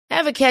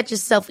Ever catch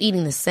yourself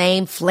eating the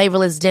same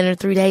flavorless dinner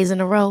 3 days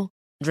in a row?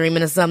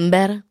 Dreaming of something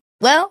better?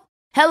 Well,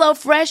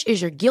 HelloFresh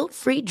is your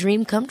guilt-free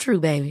dream come true,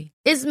 baby.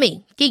 It's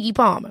me, Keke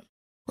Palmer.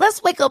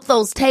 Let's wake up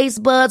those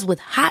taste buds with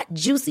hot,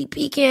 juicy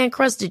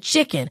pecan-crusted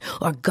chicken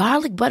or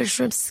garlic butter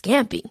shrimp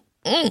scampi.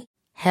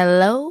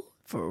 Hello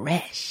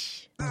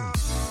Fresh.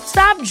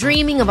 Stop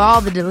dreaming of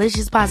all the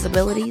delicious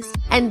possibilities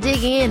and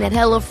dig in at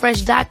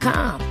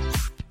HelloFresh.com.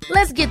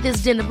 Let's get this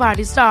dinner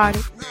party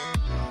started.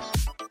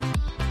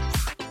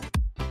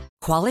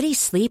 Quality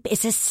sleep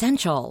is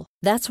essential.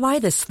 That's why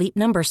the Sleep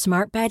Number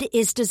Smart Bed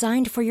is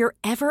designed for your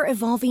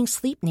ever-evolving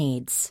sleep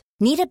needs.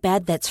 Need a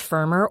bed that's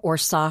firmer or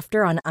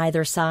softer on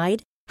either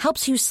side?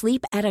 Helps you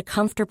sleep at a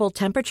comfortable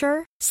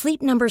temperature?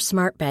 Sleep Number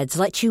Smart Beds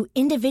let you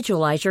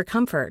individualize your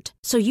comfort,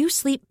 so you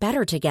sleep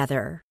better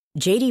together.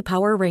 J.D.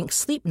 Power ranks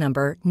Sleep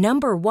Number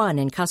number 1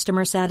 in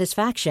customer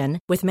satisfaction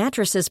with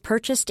mattresses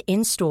purchased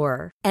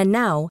in-store. And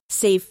now,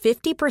 save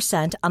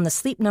 50% on the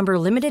Sleep Number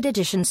Limited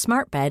Edition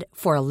Smart Bed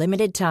for a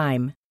limited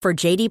time. For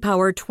J.D.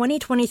 Power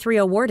 2023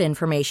 award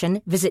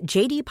information, visit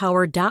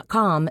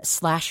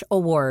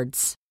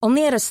jdpower.com/awards.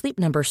 Only at a Sleep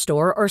Number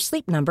store or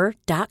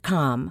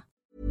sleepnumber.com.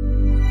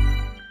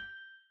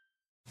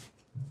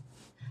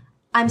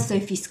 I'm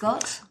Sophie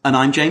Scott. And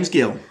I'm James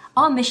Gill.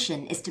 Our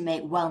mission is to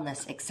make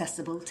wellness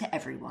accessible to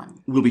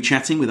everyone. We'll be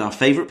chatting with our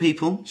favourite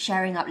people,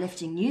 sharing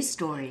uplifting news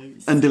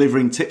stories, and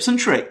delivering tips and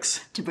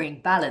tricks to bring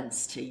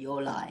balance to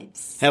your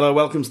lives. Hello,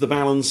 welcome to the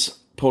Balance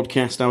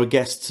Podcast. Our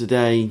guest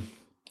today,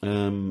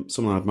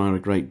 someone I admire a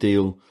great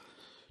deal,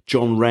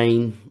 John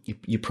Raine.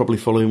 You probably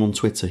follow him on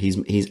Twitter. He's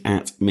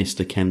at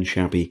Mr. Ken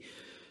Shabby,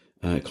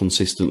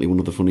 consistently one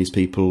of the funniest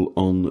people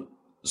on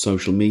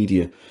social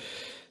media.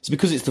 So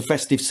because it's the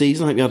festive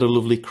season, I hope you had a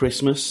lovely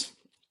Christmas.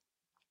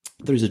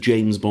 There is a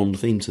James Bond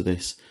theme to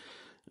this.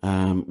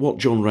 What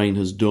John Raine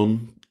has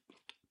done.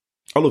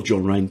 I love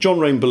John Raine. John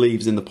Raine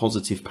believes in the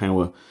positive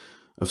power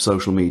of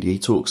social media. He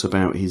talks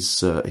about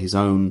his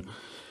own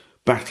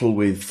battle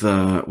with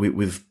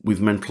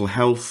mental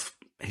health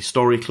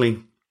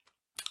historically,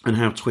 and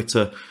how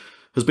Twitter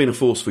has been a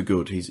force for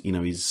good. He's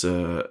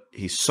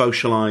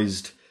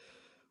socialised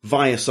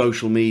via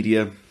social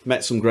media,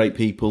 met some great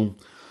people.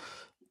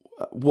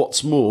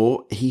 What's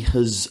more, he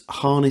has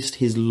harnessed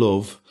his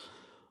love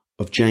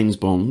of James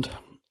Bond,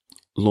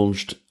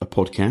 launched a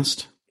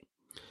podcast,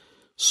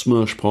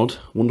 Smurshpod,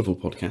 wonderful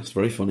podcast,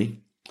 very funny.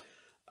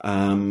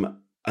 And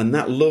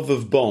that love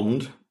of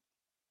Bond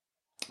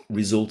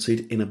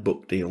resulted in a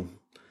book deal.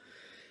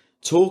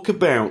 Talk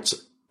about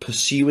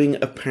pursuing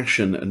a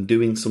passion and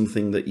doing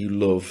something that you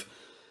love.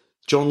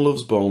 John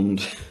loves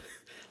Bond,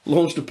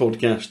 launched a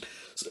podcast,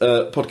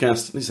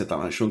 he said that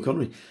like Sean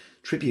Connery,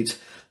 tribute,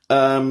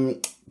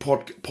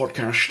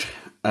 podcast,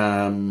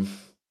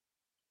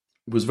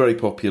 was very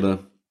popular.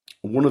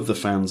 One of the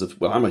fans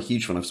of, I'm a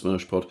huge fan of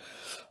Smurshpod.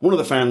 One of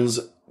the fans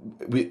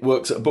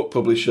works at a book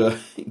publisher,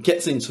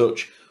 gets in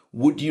touch.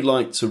 Would you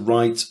like to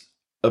write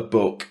a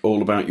book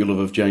all about your love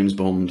of James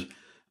Bond?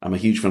 I'm a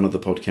huge fan of the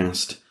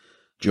podcast.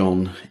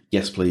 John,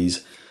 yes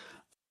please.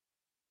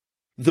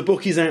 The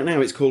book is out now.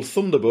 It's called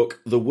Thunderbook,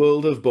 The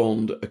World of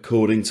Bond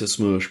According to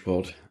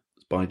Smurshpod.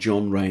 It's by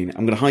John Raine.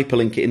 I'm going to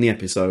hyperlink it in the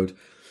episode.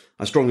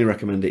 I strongly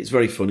recommend it. It's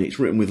very funny. It's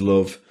written with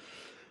love.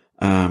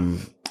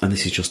 And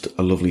this is just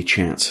a lovely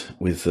chat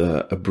with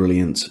a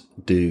brilliant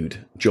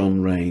dude,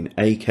 John Raine,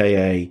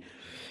 a.k.a.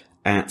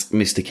 at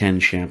Mr. Ken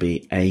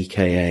Shabby,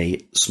 a.k.a.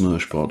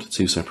 Smurshpod,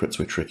 2 separate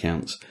Twitter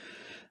accounts.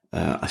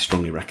 I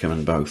strongly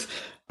recommend both.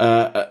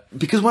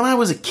 Because when I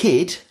was a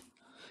kid,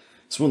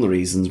 it's one of the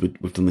reasons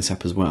we've done this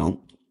app as well.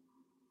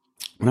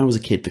 When I was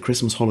a kid, the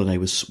Christmas holiday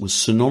was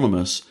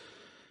synonymous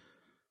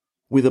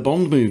with a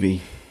Bond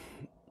movie.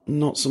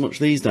 Not so much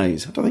these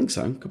days. I don't think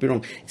so. Could be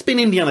wrong. It's been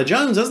Indiana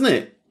Jones, hasn't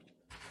it?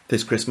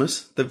 This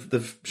Christmas.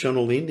 They've shown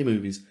all the indie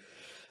movies.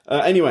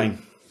 Anyway,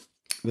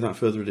 without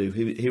further ado,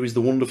 here is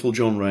the wonderful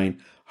John Raine.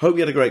 Hope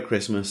you had a great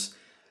Christmas.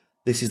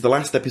 This is the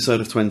last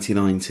episode of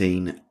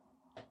 2019.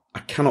 I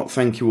cannot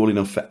thank you all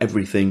enough for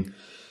everything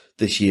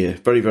this year.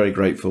 Very, very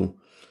grateful.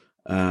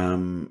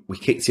 We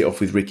kicked it off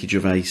with Ricky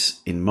Gervais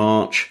in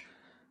March.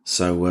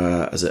 So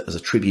as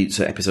a tribute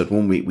to episode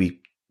 1, we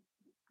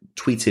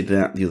tweeted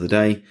that the other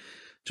day,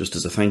 just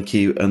as a thank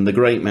you. And the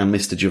great man,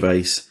 Mr.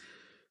 Gervais,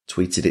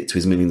 tweeted it to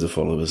his millions of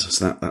followers.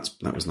 So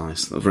that was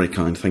nice. That was very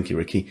kind. Thank you,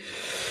 Ricky.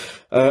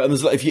 And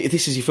if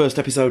this is your first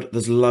episode,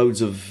 there's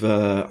loads of...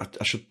 I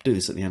should do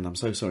this at the end. I'm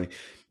so sorry.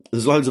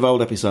 There's loads of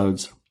old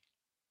episodes.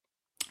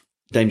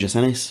 Dame Jess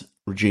Ennis,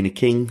 Regina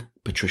King,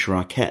 Patricia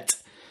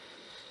Arquette,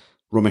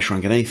 Ramesh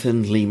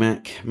Ranganathan, Lee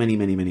Mack, many,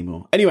 many, many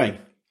more. Anyway,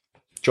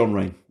 John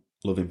Raine.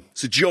 Love him.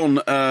 So, John,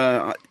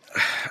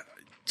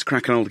 it's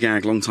crack an old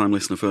gag, long-time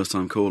listener,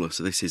 first-time caller.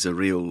 So this is a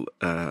real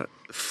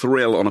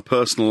thrill on a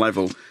personal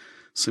level.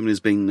 Someone who's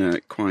been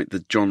quite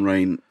the John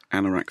Raine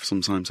anorak for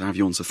some time to have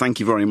you on. So thank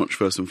you very much,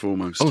 first and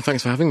foremost. Oh,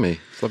 thanks for having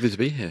me. It's lovely to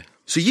be here.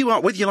 So you are,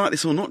 whether you like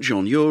this or not,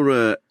 John,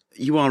 you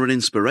are an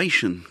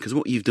inspiration, because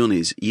what you've done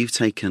is you've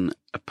taken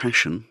a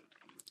passion,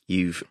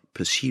 you've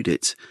pursued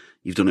it,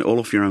 you've done it all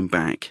off your own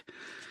back,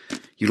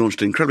 you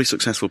launched an incredibly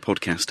successful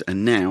podcast,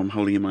 and now I'm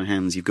holding in my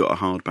hands you've got a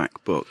hardback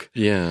book.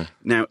 Yeah.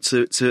 Now,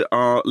 to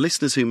our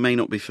listeners who may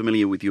not be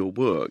familiar with your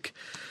work,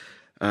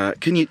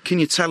 can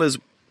you tell us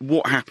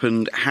what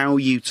happened, how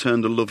you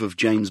turned the love of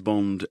James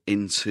Bond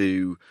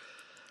into,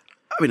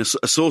 I mean,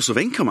 a source of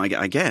income,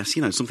 I guess,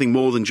 something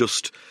more than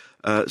just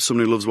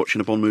someone who loves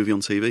watching a Bond movie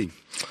on TV?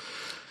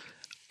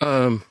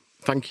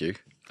 Thank you.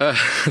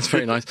 That's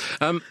very nice.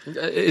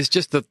 It's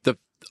just that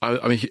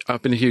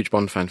I've been a huge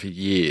Bond fan for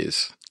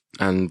years,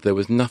 and there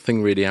was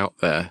nothing really out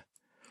there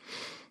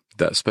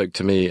that spoke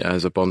to me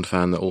as a Bond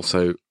fan that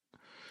also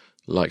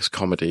likes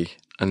comedy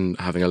and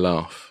having a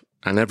laugh.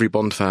 And every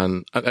Bond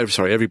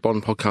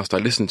podcast I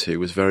listened to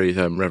was very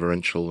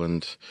reverential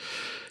and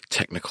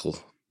technical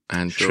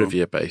and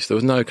trivia based. There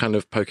was no kind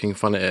of poking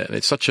fun at it, and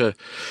it's such a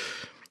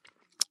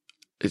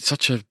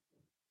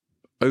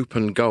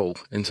open goal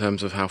in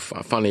terms of how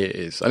funny it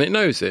is, and it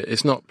knows it.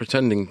 It's not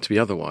pretending to be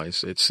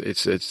otherwise.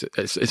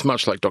 It's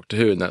much like Doctor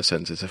Who in that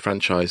sense. It's a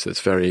franchise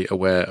that's very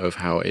aware of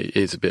how it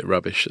is a bit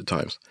rubbish at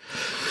times.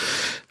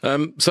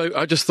 So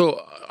I just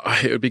thought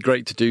it would be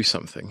great to do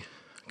something,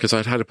 because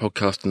I'd had a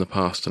podcast in the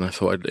past, and I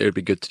thought it would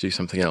be good to do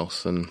something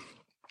else. And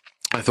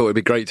I thought it'd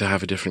be great to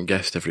have a different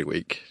guest every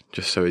week,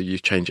 just so you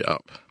change it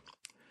up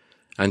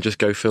and just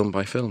go film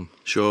by film.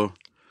 Sure.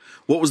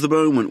 What was the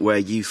moment where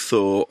you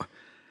thought,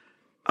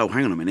 oh,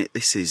 hang on a minute,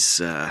 this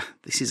is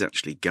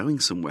actually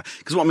going somewhere?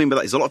 Because what I mean by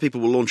that is a lot of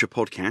people will launch a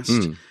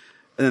podcast and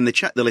then they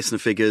check the listener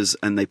figures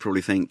and they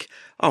probably think,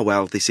 oh,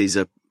 well, this is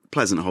a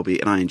pleasant hobby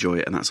and I enjoy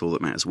it and that's all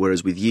that matters.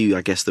 Whereas with you,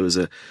 I guess there was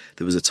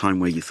a time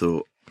where you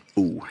thought,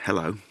 oh,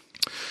 hello.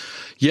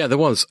 Yeah, there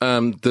was.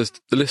 The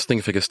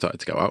listening figures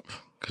started to go up,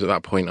 because at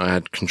that point I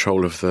had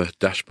control of the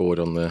dashboard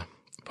on the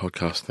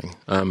podcast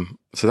thing.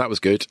 So that was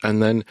good.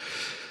 And then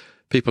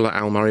people like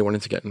Al Murray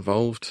wanted to get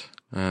involved,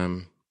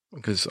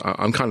 because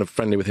I'm kind of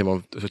friendly with him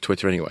on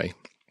Twitter anyway.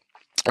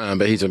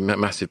 But he's a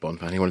massive Bond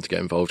fan. He wanted to get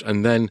involved.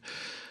 And then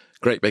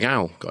Great Big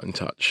Al got in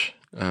touch,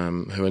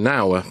 who are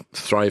now a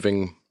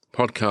thriving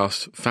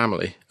podcast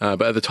family.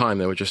 But at the time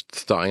they were just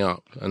starting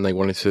up, and they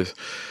wanted to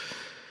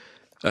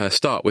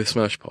start with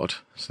Smirshpod.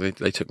 So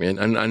they took me in.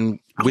 And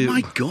oh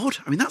my God.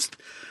 I mean, that's...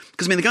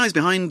 Because, the guys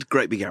behind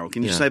Great Big Al,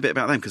 can you say a bit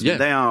about them? Because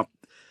they are...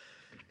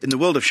 In the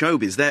world of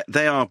showbiz,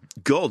 they are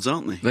gods,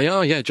 aren't they? They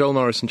are, yeah. Joel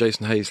Norris and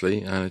Jason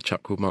Hazley, and a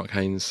chap called Mark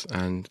Haynes,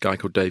 and a guy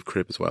called Dave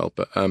Cribb as well.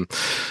 But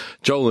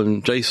Joel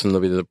and Jason will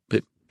be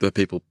the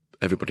people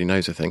everybody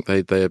knows, I think.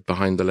 They're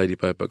behind the Lady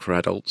Bird book for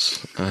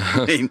adults.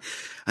 And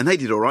they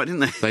did all right, didn't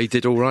they? They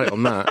did all right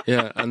on that,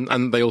 yeah.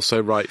 And they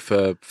also write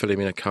for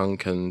Philomena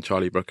Kunk and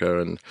Charlie Brooker,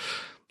 and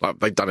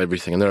they've done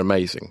everything, and they're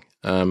amazing.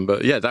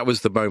 But yeah, that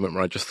was the moment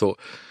where I just thought,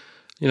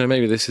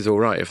 maybe this is all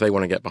right if they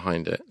want to get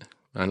behind it.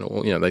 And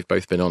they've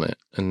both been on it,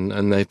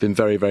 and they've been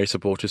very, very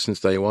supportive since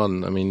day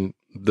one. I mean,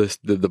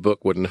 the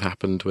book wouldn't have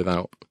happened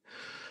without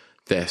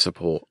their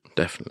support,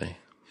 definitely.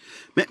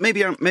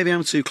 Maybe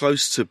I'm too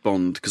close to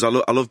Bond, because I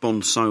love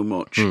Bond so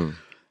much, and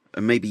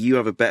maybe you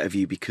have a better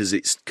view because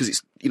it's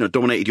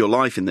dominated your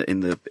life in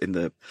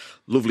the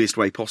loveliest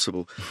way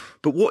possible.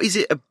 But what is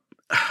it?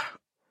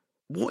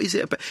 What is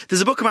it about? There's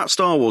a book about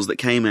Star Wars that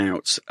came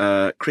out,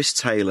 Chris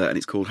Taylor, and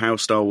it's called How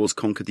Star Wars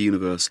Conquered the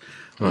Universe.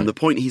 Right. And the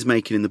point he's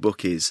making in the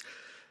book is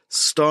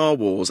Star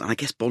Wars, and I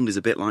guess Bond is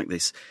a bit like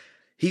this.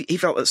 He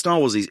felt that Star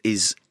Wars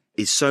is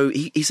so.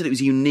 He said it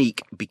was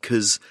unique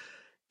because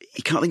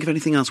he can't think of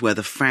anything else where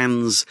the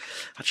fans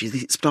actually.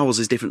 Star Wars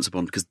is different to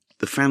Bond because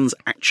the fans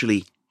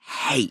actually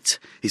hate.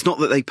 It's not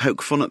that they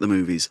poke fun at the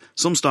movies.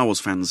 Some Star Wars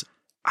fans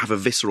have a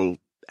visceral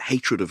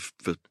hatred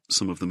for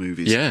some of the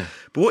movies. Yeah.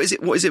 But what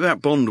is it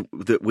about Bond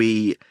that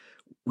we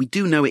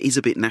do know it is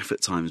a bit naff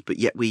at times, but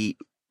yet we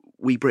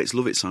Brits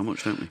love it so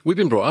much, don't we? We've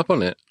been brought up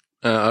on it.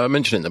 I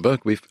mentioned it in the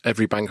book.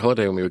 Every bank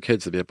holiday when we were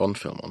kids, there'd be a Bond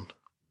film on.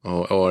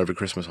 Or every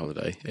Christmas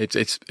holiday.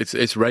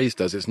 It's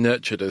raised us, it's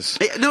nurtured us.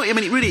 No, I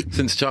mean, it really...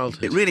 Since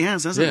childhood. It really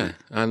has, hasn't it?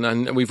 Yeah,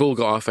 and we've all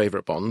got our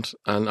favourite Bond.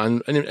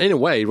 And in a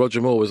way,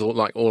 Roger Moore was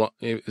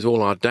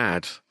all our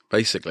dad,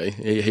 basically.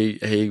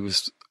 He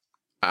was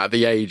at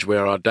the age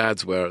where our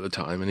dads were at the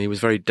time, and he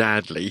was very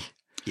dadly.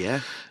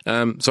 Yeah.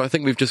 So I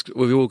think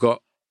we've all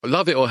got,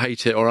 love it or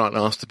hate it or aren't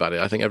asked about it.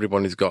 I think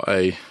everybody's got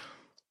a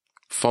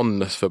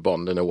fondness for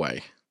Bond in a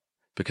way,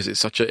 because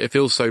it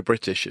feels so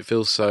British. It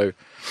feels so,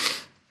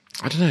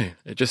 I don't know.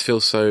 It just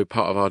feels so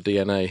part of our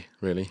DNA,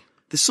 really.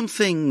 There's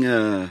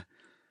something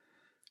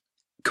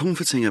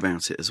comforting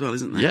about it as well,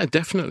 isn't there? Yeah,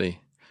 definitely.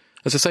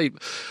 As I say,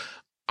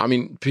 I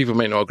mean, people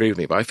may not agree with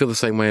me, but I feel the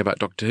same way about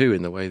Doctor Who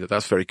in the way that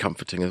that's very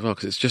comforting as well,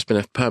 because it's just been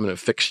a permanent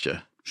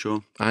fixture.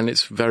 Sure. And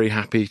it's very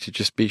happy to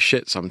just be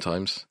shit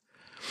sometimes,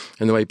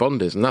 in the way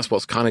Bond is. And that's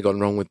what's kind of gone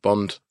wrong with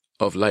Bond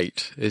of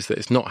late, is that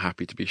it's not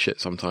happy to be shit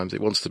sometimes.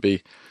 It wants to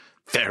be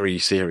very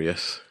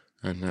serious.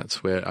 And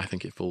that's where I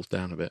think it falls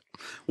down a bit.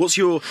 What's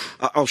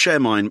I'll share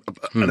mine,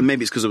 and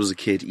maybe it's because I was a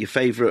kid, your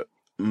favourite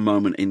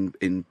moment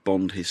in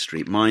Bond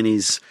history. Mine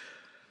is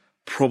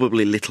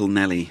probably Little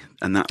Nelly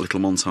and that little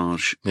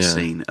montage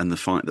scene and the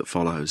fight that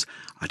follows.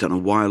 I don't know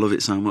why I love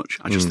it so much.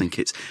 I just think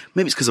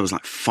maybe it's because I was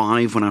like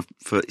 5 when I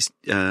first.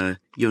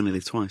 You Only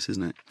Live Twice,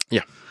 isn't it?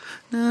 Yeah.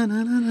 Na,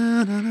 na, na,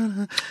 na, na,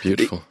 na.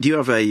 Beautiful. Do you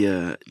have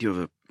a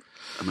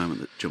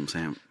moment that jumps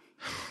out?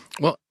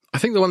 Well, I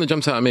think the one that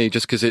jumps out at me,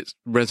 just because it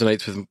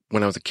resonates with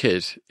when I was a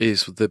kid,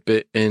 is the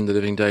bit in The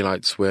Living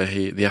Daylights where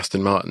the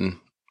Aston Martin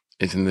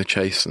is in the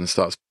chase and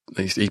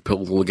he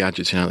pulls all the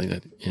gadgets out.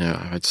 I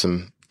had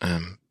some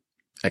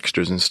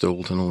extras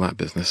installed and all that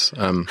business.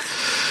 Can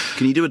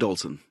you do a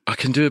Dalton? I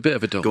can do a bit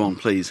of a Dalton. Go on,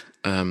 please.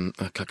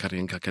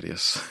 Calcarian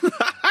Calcarius.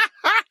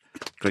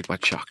 Great by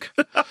Chuck.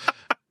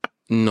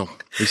 No.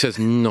 He says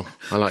no.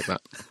 I like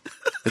that.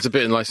 There's a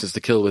bit in License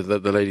to Kill with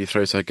the lady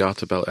throws her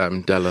garter belt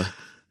at Della.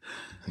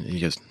 And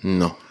he goes,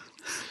 no.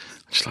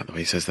 I just like the way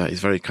he says that. He's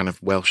very kind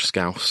of Welsh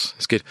Scouse.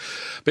 It's good.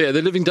 But yeah,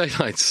 The Living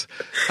Daylights,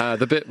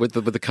 the bit with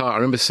the car, I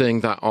remember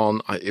seeing that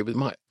on,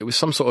 it was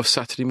some sort of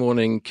Saturday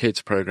morning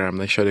kids program.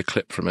 They showed a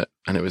clip from it,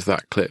 and it was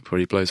that clip where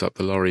he blows up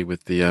the lorry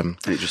with the, and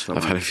it just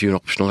felt had a few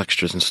optional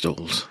extras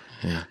installed.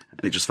 Yeah.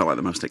 And it just felt like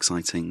the most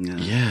exciting.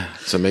 Yeah,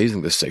 it's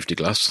amazing, this safety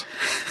glass.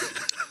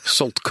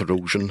 Salt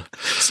corrosion.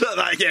 So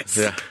that, yes.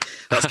 Yeah.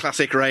 That's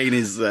classic Rain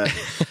is...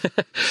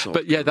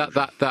 but yeah,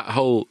 that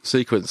whole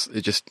sequence,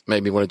 it just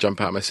made me want to jump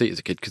out of my seat as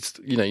a kid because,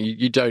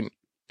 you don't...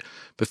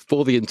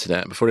 Before the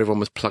internet, before everyone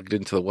was plugged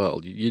into the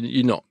world,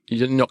 you're not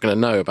going to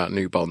know about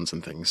new Bonds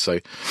and things. So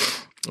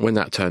when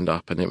that turned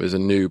up and it was a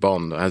new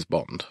Bond as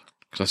Bond,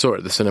 because I saw it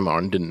at the cinema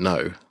and didn't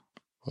know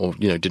or,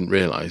 didn't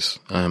realise.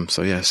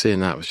 So yeah,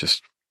 seeing that was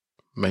just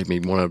made me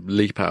want to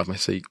leap out of my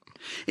seat.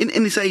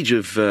 In this age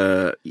of,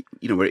 where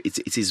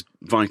it is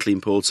vitally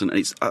important,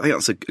 and I think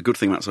that's a good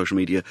thing about social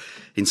media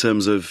in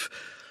terms of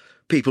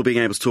people being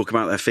able to talk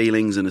about their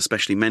feelings, and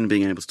especially men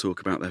being able to talk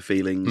about their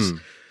feelings.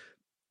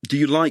 Do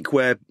you like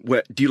do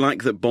you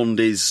like that Bond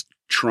is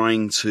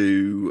trying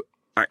to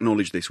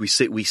acknowledge this? We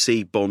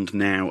see Bond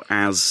now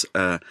as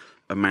a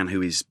man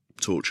who is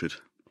tortured.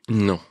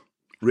 No.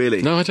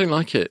 Really? No, I don't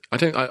like it.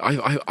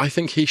 I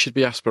think he should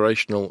be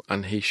aspirational,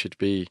 and he should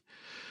be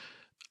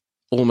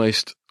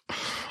almost...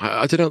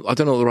 I don't know what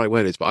the right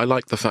word is, but I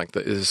like the fact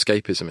that there's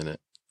escapism in it.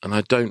 And I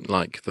don't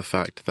like the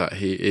fact that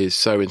he is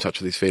so in touch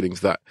with his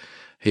feelings that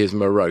he is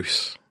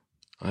morose.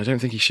 I don't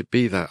think he should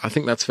be that. I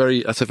think that's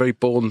a very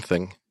Bourne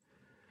thing.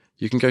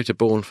 You can go to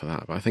Bourne for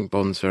that, but I think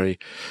Bond's very,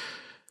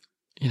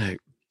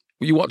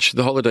 you watch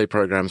the holiday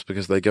programs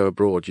because they go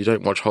abroad. You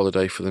don't watch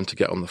Holiday for them to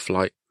get on the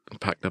flight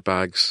and pack their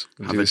bags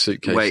and do the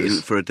suitcases.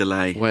 Waiting for a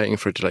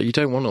delay. You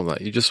don't want all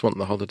that. You just want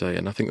the holiday.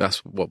 And I think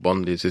that's what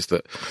Bond is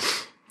that...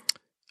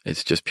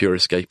 It's just pure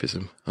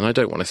escapism. And I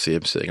don't want to see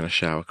him sitting in a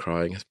shower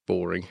crying. It's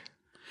boring.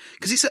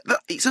 Because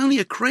it's only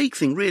a Craig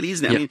thing, really,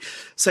 isn't it? Yeah.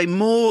 I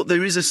mean,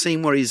 there is a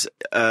scene where he's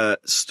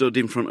stood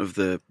in front of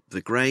the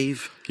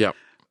grave. Yeah.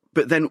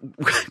 But then,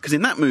 because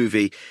in that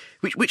movie,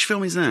 which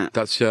film is that?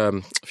 That's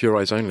For Your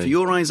Eyes Only. For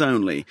Your Eyes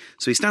Only.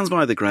 So he stands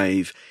by the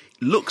grave,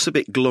 looks a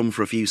bit glum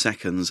for a few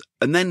seconds,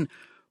 and then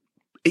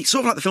it's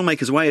sort of like the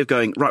filmmaker's way of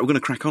going, right, we're going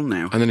to crack on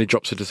now. And then he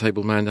drops a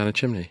disabled man down a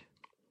chimney.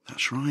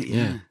 That's right,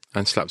 yeah.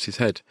 And slaps his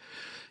head.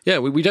 Yeah,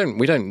 we don't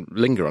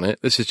linger on it.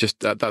 This is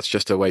just that's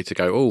just a way to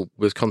go. Oh,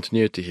 there's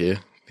continuity here.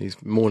 He's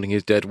mourning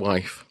his dead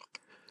wife.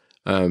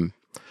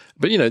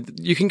 But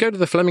you can go to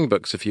the Fleming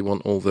books if you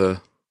want all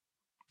the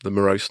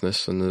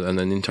moroseness and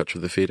then in touch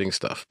with the feeling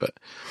stuff. But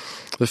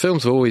the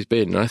films have always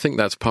been, and I think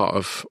that's part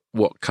of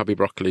what Cubby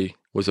Broccoli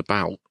was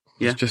about.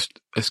 It's just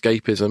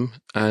escapism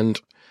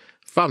and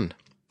fun.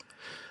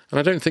 And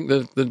I don't think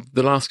the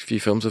last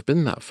few films have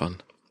been that fun.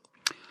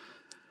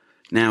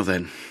 Now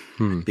then,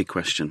 big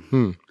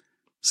question.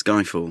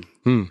 Skyfall.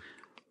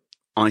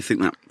 I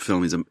think that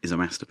film is a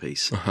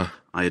masterpiece. Uh-huh.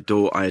 I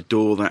adore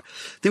that.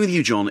 Thing with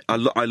you, John,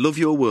 I love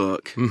your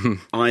work. Mm-hmm.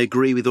 I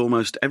agree with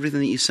almost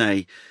everything that you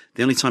say.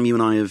 The only time you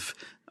and I have,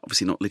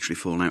 obviously not literally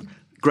fallen out,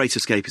 Great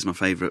Escape is my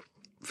favourite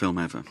film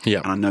ever.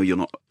 Yeah. And I know you're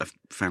not a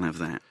fan of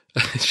that.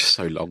 It's just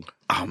so long.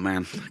 Oh,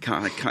 man.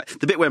 I can't.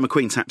 The bit where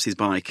McQueen taps his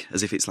bike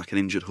as if it's like an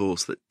injured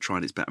horse that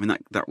tried its best. I mean,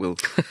 that will...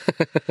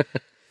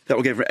 That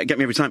will get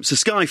me every time. So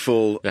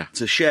Skyfall,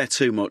 to share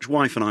too much.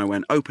 Wife and I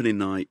went, opening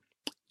night,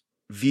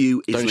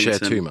 view Islington. Don't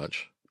share too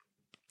much.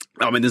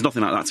 I mean, there's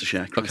nothing like that to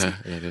share. Christ. Okay,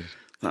 yeah, dude.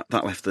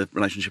 That left the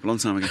relationship a long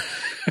time ago.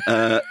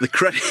 The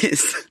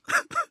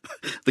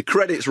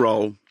credits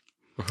roll,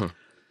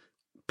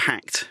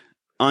 packed.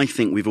 I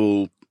think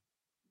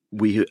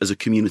we as a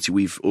community,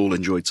 we've all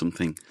enjoyed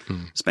something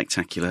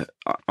spectacular.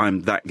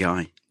 I'm that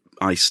guy.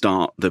 I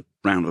start the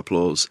round of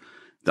applause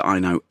that I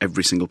know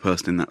every single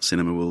person in that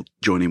cinema will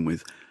join in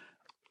with.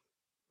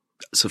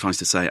 Suffice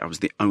to say, I was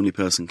the only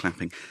person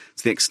clapping.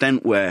 To the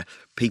extent where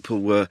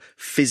people were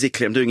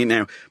physically, I'm doing it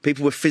now,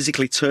 people were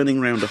physically turning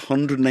around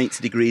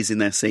 180 degrees in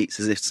their seats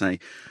as if to say,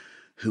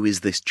 who is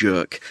this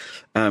jerk?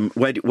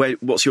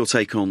 What's your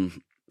take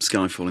on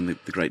Skyfall in the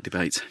great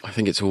debate? I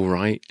think it's all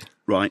right.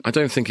 Right. I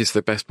don't think it's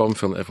the best Bond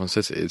film that everyone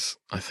says it is.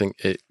 I think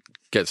it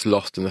gets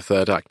lost in the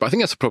third act. But I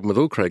think that's the problem with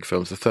all Craig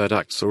films. The third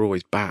acts are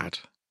always bad.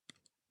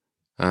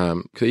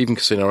 Even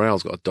Casino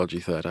Royale's got a dodgy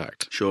third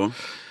act. Sure.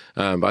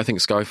 But I think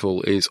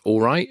Skyfall is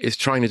all right. It's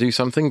trying to do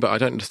something, but I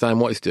don't understand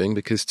what he's doing,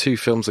 because 2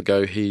 films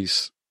ago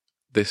he's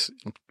this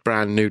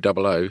brand new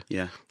 00.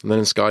 Yeah. And then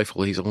in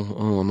Skyfall he's,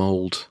 I'm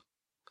old.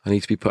 I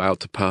need to be put out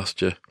to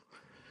pasture.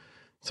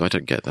 So I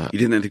don't get that. You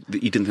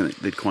didn't think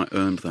they'd quite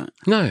earned that?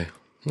 No,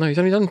 he's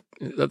only done...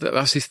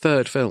 That's his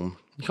 3rd film.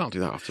 You can't do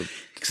that after...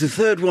 Because the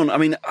third one, I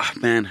mean,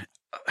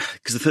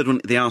 because the third one,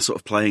 they are sort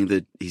of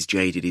playing he's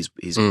jaded,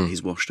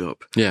 he's washed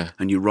up. Yeah.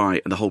 And you're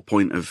right. And the whole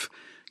point of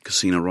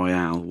Casino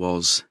Royale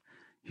was,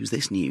 who's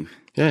this new?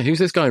 Yeah, who's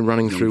this guy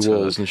running Young through Turk.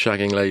 walls and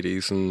shagging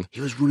ladies and...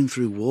 He was running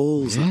through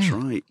walls, that's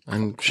right.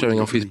 And Quite showing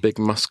off his literally. big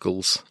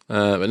muscles.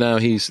 But now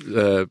he's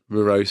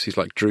morose, he's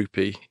like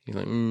droopy. He's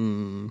like,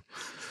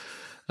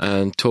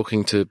 and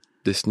talking to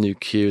this new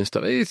Q and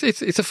stuff.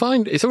 It's a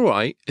fine... It's all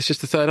right. It's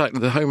just the third act.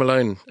 The Home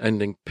Alone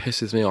ending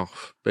pisses me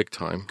off big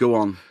time. Go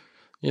on.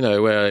 You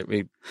know, where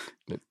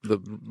the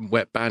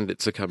wet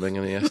bandits are coming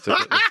and he has to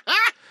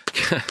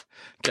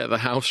get the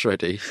house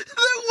ready.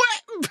 The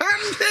wet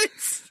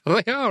bandits!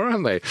 Well, they are,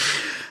 aren't they?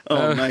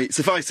 Oh, mate,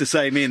 suffice to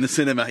say, me in the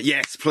cinema,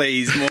 yes,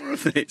 please, more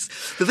of this.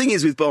 The thing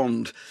is with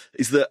Bond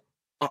is that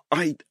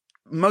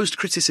most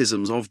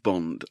criticisms of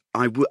Bond,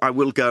 I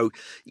will go,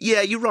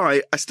 yeah, you're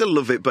right, I still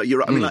love it, but you're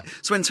right. I mean,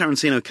 so when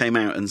Tarantino came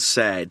out and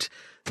said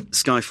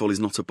Skyfall is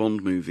not a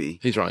Bond movie,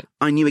 He's right.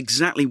 I knew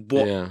exactly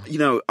what,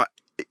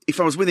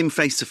 if I was with him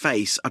face to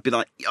face, I'd be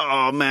like,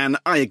 oh man,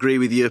 I agree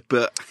with you,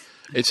 but...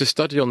 It's a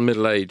study on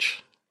middle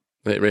age,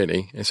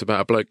 really. It's about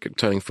a bloke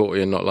turning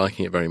 40 and not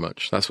liking it very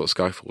much. That's what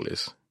Skyfall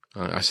is.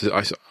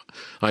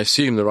 I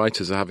assume the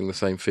writers are having the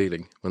same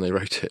feeling when they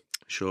wrote it.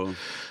 Sure.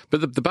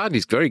 But the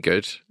baddie's very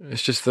good.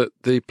 It's just that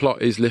the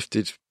plot is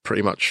lifted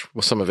pretty much,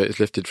 well, some of it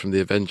is lifted from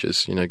the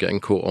Avengers, getting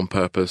caught on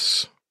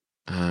purpose.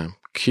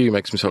 Q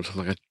makes himself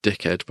look like a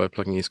dickhead by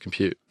plugging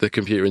the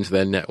computer into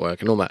their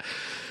network and all that.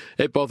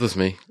 It bothers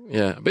me,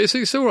 yeah. But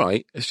it's all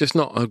right. It's just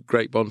not a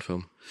great Bond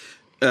film.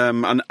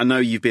 I know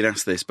you've been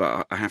asked this,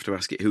 but I have to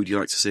ask it. Who do you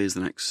like to see as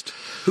the next?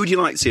 Who do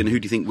you like to see and who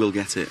do you think will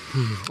get it?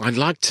 I'd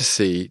like to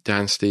see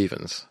Dan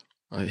Stevens.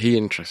 He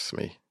interests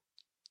me.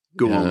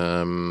 Go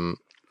on.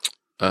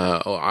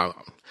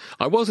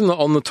 I was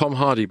on the Tom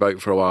Hardy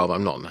boat for a while, but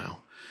I'm not now.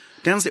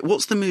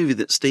 What's the movie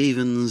that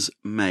Stevens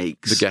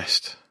makes? The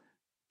Guest.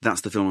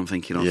 That's the film I'm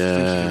thinking of. Yeah.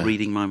 Thank you for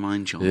reading my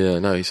mind, John. Yeah,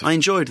 no, I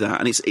enjoyed that,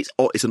 and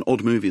it's an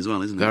odd movie as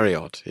well, isn't it? Very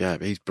odd, yeah,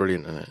 but he's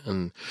brilliant in it.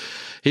 And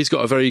he's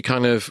got a very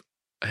kind of...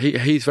 He'd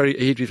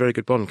be very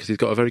good Bond, because he's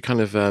got a very kind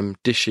of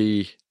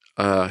dishy,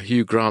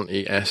 Hugh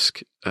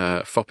Grant-y-esque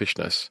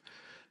foppishness.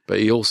 But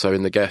he also,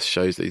 in The Guest,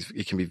 shows that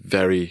he can be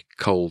very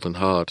cold and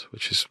hard,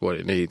 which is what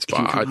it needs.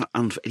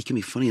 And he can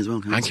be funny as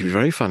well, can't he? And he can be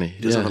very funny.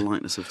 He does have a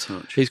lightness of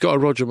touch. He's got a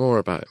Roger Moore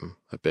about him,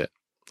 a bit.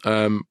 Do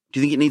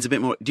you think it needs a bit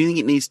more... Do you think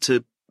it needs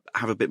to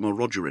have a bit more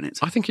Roger in it?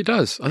 I think it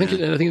does. I think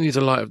it needs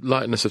a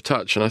lightness of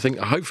touch, and I think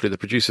hopefully the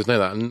producers know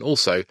that. And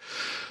also,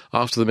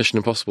 after the Mission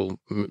Impossible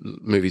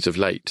movies of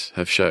late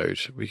have showed,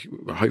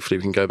 hopefully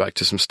we can go back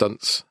to some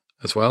stunts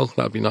as well.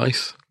 That'd be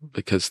nice,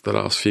 because the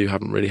last few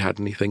haven't really had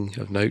anything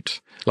of note.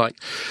 Like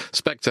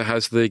Spectre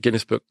has the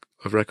Guinness Book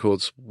of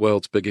Records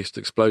world's biggest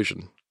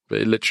explosion, but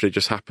it literally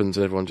just happens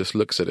and everyone just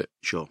looks at it.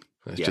 Sure.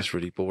 It's just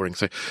really boring.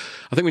 So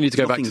I think we need to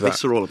go back to that. Nothing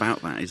visceral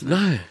about that, isn't it?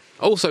 No.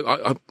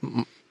 Also,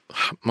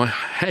 my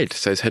head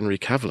says Henry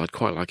Cavill. I'd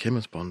quite like him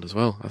as Bond as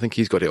well. I think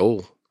he's got it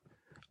all.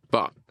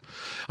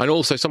 And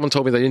also someone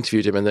told me they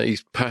interviewed him and that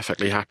he's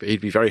perfectly happy.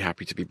 He'd be very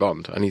happy to be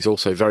Bond. And he's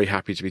also very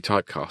happy to be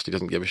typecast. He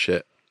doesn't give a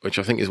shit, which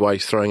I think is why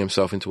he's throwing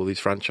himself into all these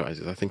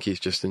franchises. I think he's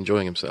just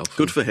enjoying himself.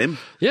 Good for him.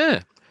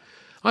 Yeah.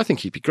 I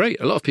think he'd be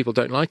great. A lot of people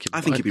don't like him.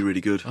 I think he'd be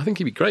really good. I think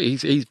he'd be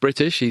great. He's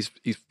British. He's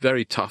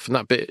very tough. And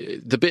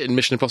the bit in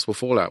Mission Impossible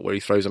Fallout where he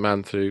throws a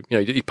man through,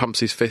 he pumps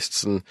his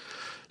fists and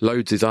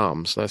loads his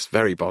arms. That's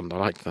very Bond. I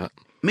like that.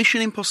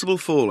 Mission Impossible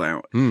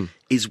Fallout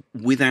is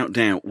without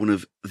doubt one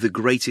of the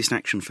greatest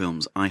action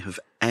films I have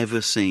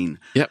ever seen.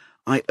 Yep.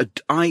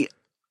 I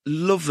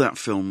love that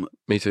film.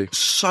 Me too.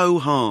 So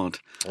hard.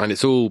 And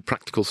it's all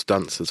practical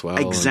stunts as well.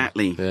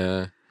 Exactly.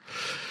 Yeah.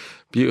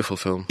 Beautiful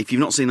film. If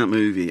you've not seen that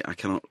movie, I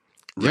cannot...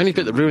 The only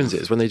bit that ruins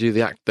it is when they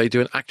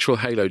do an actual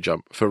Halo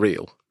jump for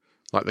real.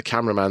 Like the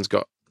cameraman's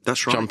got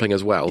jumping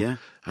as well. Yeah.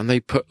 And they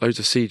put loads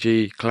of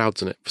CG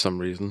clouds in it for some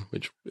reason,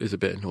 which is a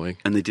bit annoying.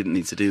 And they didn't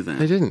need to do that.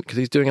 They didn't, because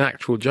he's doing an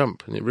actual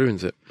jump and it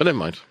ruins it. But never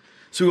mind.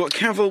 So we've got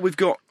Cavill,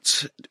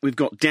 we've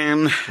got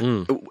Dan.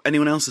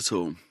 Anyone else at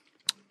all?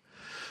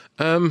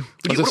 So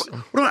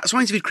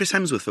I interviewed Chris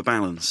Hemsworth for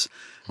Balance,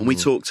 and we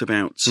talked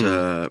about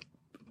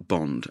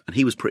Bond, and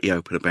he was pretty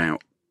open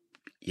about,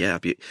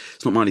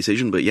 it's not my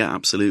decision, but yeah,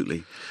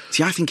 absolutely.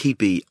 See, I think he'd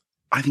be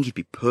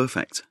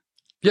perfect.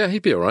 Yeah,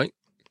 he'd be all right.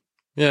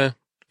 Yeah,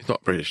 he's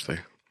not British though.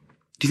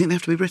 Do you think they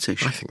have to be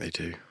British? I think they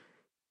do.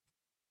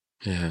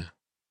 Yeah.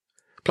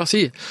 Plus,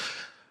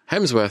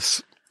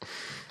 Hemsworth's.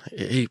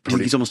 Do you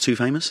think he's almost too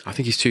famous? I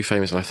think he's too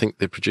famous, and I think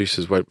the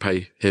producers won't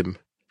pay him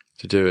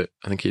to do it.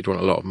 I think he'd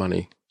want a lot of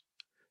money.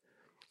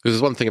 Because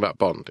there's one thing about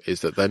Bond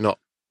is that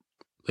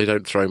they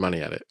don't throw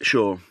money at it.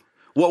 Sure.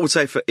 What I would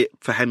say for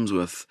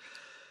Hemsworth,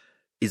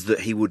 is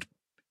that he would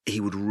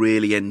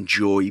really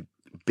enjoy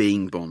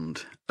being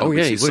Bond. Oh,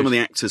 yeah, he some would. of the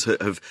actors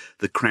have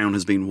the crown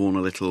has been worn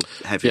a little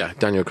heavy. Yeah,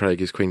 Daniel Craig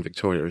is Queen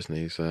Victoria, isn't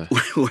he? He's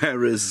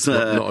Whereas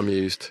not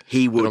amused.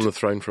 he Been would on the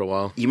throne for a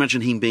while. You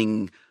imagine him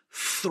being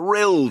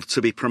thrilled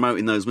to be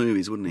promoting those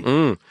movies, wouldn't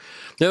he?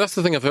 Yeah, that's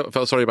the thing I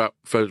felt sorry about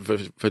for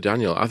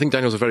Daniel. I think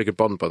Daniel's a very good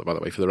Bond, by the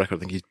way, for the record. I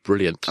think he's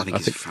brilliant. I think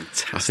he's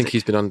fantastic. I think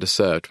he's been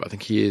underserved, but I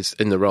think he is,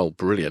 in the role,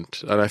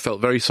 brilliant. And I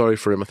felt very sorry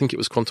for him. I think it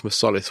was Quantum of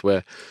Solace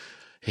where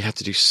he had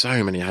to do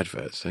so many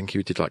adverts. I think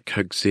he did like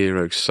Coke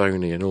Zero,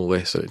 Sony and all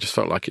this, and it just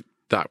felt like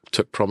that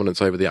took prominence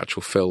over the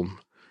actual film.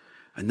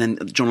 And then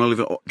John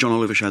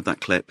Oliver showed that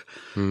clip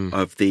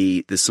of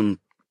there's some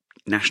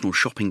National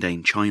Shopping Day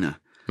in China.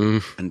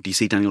 And do you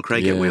see Daniel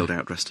Craig get wheeled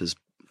out dressed as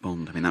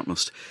Bond? I mean, that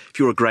must... If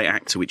you're a great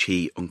actor, which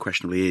he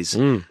unquestionably is,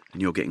 and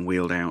you're getting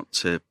wheeled out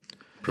to...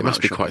 It must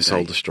be quite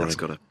soul-destroying. It's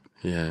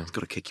got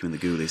to kick you in the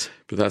ghoulies.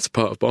 But that's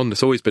part of Bond.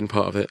 It's always been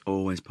part of it.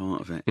 Always part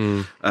of it.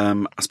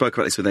 I spoke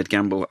about this with Ed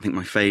Gamble. I think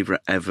my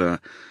favourite ever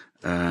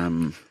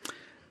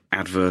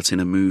advert in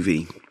a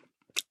movie,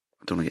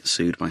 I don't want to get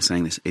sued by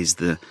saying this, is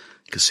the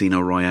Casino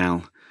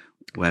Royale,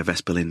 where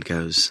Vesper Lynd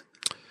goes,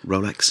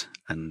 Rolex,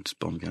 and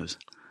Bond goes,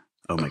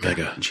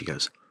 Omega. And she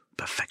goes,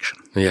 perfection.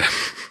 Yeah.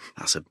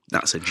 That's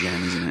a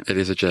gem, isn't it? It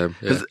is a gem.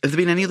 Yeah. Have there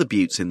been any other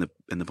buttes in the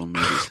Bond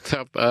movies?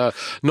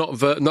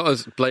 Not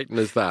as blatant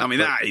as that. I mean,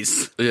 that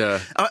is... Yeah.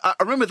 I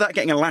remember that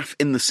getting a laugh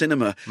in the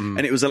cinema, and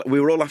it was we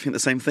were all laughing at the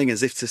same thing,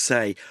 as if to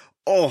say,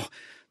 oh,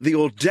 the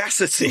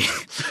audacity.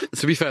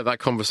 To be fair, that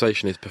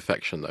conversation is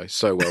perfection, though.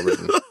 So well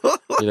written.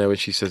 When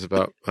she says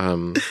about,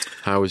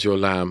 how was your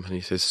lamb? And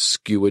he says,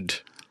 skewered.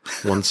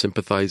 One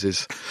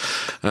sympathises.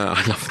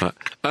 I love that.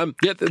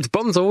 The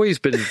Bond's always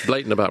been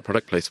blatant about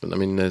product placement. I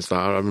mean, I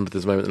remember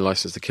there's a moment in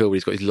License to Kill where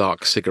he's got his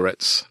Lark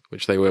cigarettes,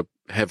 which they were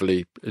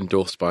heavily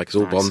endorsed by, because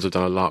all Bonds have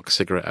done a Lark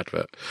cigarette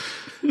advert.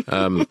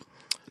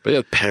 But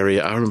yeah,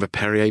 Perrier. I remember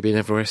Perrier being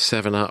everywhere.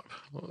 7-Up.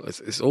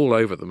 It's all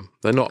over them.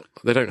 They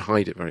don't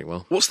hide it very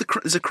well.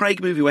 There's a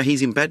Craig movie where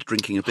he's in bed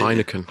drinking a beer.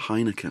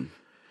 Heineken.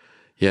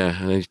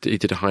 Yeah, and he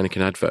did a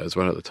Heineken advert as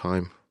well at the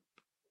time.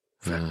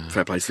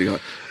 Fair play to the guy.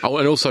 Oh,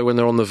 and also when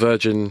they're on the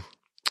Virgin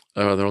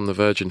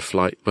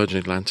flight, Virgin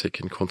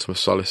Atlantic in Quantum of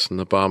Solace, and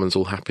the barman's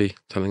all happy,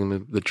 telling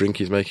them the drink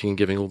he's making and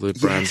giving all the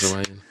brands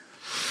away.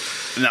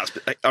 And that's,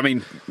 I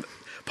mean,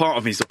 part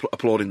of me is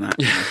applauding that.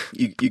 Yeah.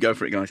 You go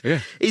for it, guys.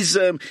 Yeah.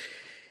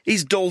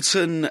 Is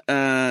Dalton,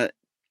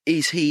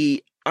 is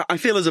he, I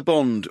feel as a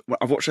Bond,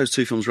 I've watched those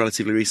two films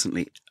relatively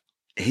recently,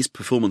 his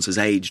performance has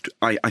aged,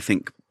 I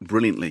think,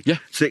 brilliantly. Yeah.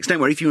 To the extent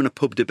where if you're in a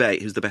pub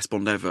debate, who's the best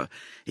Bond ever,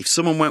 if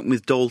someone went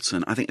with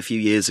Dalton, I think a few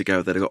years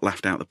ago they'd have got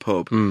laughed out the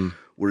pub,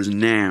 whereas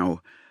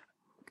now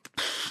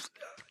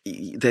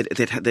they'd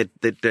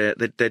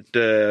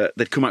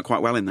come out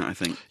quite well in that, I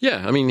think.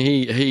 Yeah, I mean,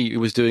 he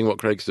was doing what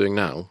Craig's doing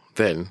now,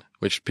 then,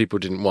 which people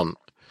didn't want.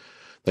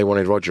 They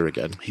wanted Roger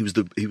again. He was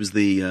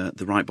the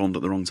right Bond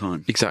at the wrong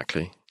time.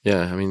 Exactly.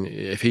 Yeah, I mean,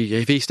 if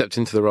he stepped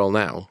into the role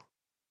now,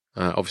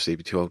 obviously he'd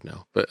be too old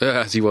now, but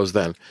as he was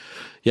then,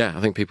 yeah,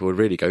 I think people would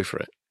really go for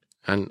it.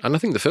 And I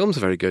think the films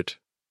are very good.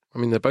 I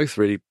mean, they're both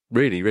really,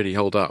 really, really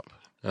hold up.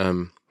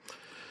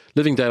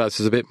 Living Daylights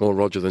is a bit more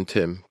Roger than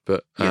Tim,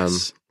 but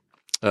Yes.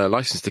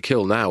 License to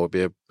Kill now would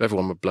be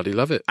everyone would bloody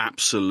love it.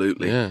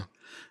 Absolutely. Yeah.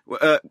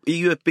 Are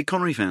you a big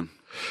Connery fan?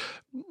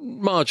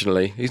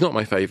 Marginally. He's not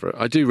my favourite.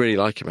 I do really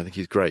like him. I think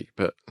he's great,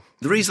 but...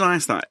 The reason I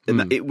asked that, and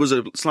that it was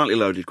a slightly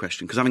loaded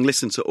question, because having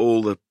listened to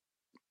all the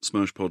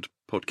Smirsh Pod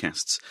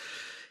podcasts,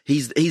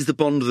 he's the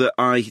Bond that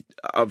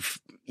I've,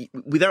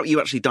 without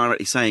you actually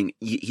directly saying,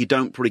 you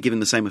don't probably give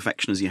him the same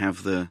affection as you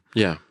have the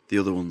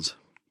other ones.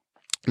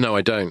 No,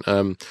 I don't.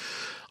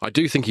 I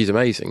do think he's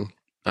amazing,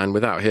 and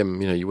without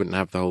him, you wouldn't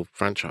have the whole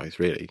franchise,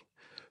 really.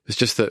 It's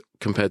just that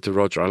compared to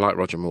Roger, I like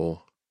Roger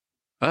more.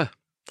 I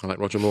like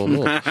Roger Moore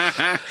more.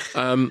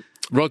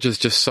 Roger's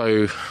just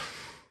so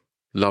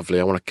lovely.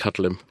 I want to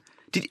cuddle him.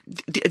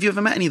 Have you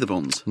ever met any of the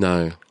Bonds?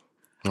 No.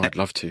 Oh, I'd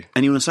love to.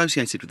 Anyone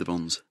associated with the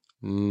Bonds?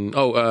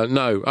 No.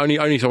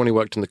 Only someone who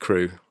worked in the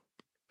crew.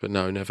 But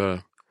no,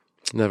 never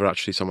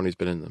actually someone who's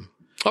been in them.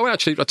 Oh,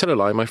 actually, I'll tell a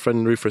lie. My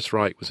friend Rufus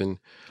Wright was in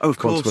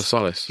Quantum of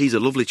Solace. He's a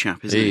lovely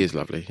chap, isn't he? He is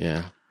lovely,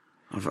 yeah.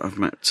 I've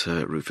met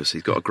Rufus.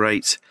 He's got a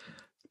great...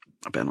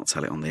 I better not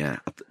tell it on the air.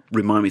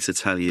 Remind me to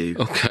tell you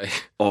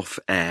off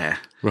air.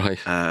 Right.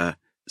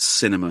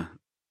 Cinema.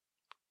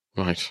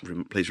 Right.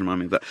 Please remind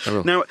me of that. I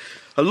will. Now,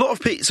 a lot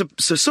of people,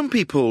 so some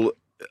people,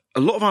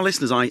 a lot of our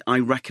listeners, I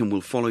reckon,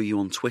 will follow you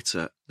on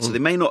Twitter. So they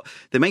may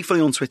follow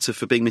you on Twitter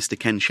for being Mr.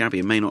 Ken Shabby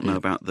and may not know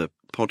about the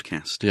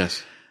podcast.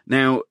 Yes.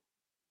 Now,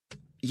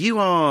 you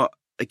are,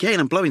 again,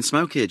 I'm blowing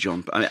smoke here,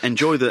 John, but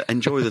enjoy the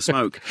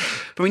smoke.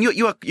 But I mean,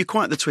 you're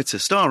quite the Twitter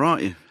star,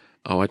 aren't you?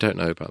 Oh, I don't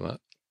know about that.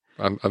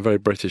 I'm very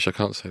British. I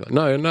can't say that.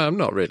 No, I'm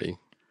not really.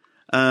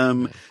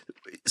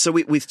 So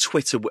with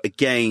Twitter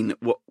again,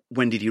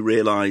 when did you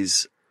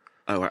realise?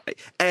 I'm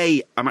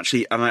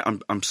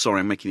sorry,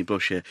 I'm making you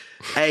blush here.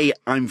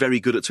 I'm very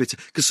good at Twitter,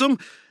 because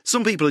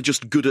some people are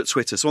just good at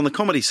Twitter. So on the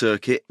comedy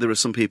circuit, there are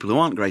some people who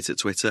aren't great at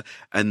Twitter,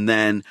 and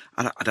then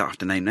I don't have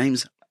to name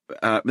names.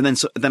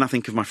 then I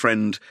think of my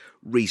friend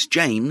Rhys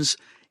James.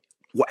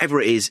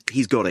 Whatever it is,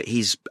 he's got it.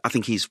 I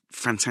think he's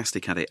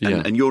fantastic at it.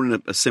 And you're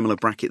in a similar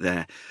bracket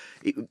there.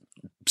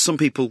 Some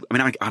people, I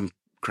mean, I'm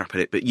crap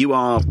at it, but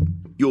you're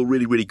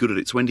really, really good at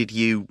it. So when did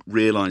you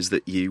realise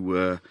that you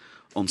were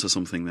onto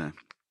something there?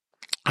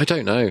 I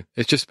don't know.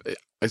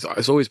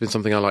 It's always been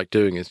something I like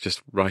doing. Is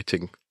just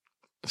writing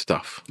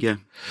stuff. Yeah.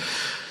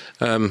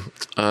 And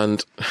I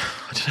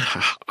don't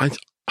know.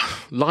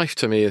 Life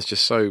to me is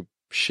just so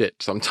shit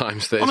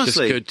sometimes that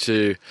Honestly.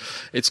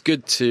 it's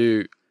good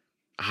to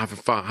have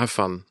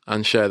fun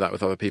and share that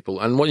with other people.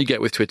 And what you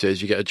get with Twitter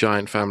is you get a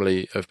giant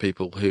family of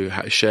people who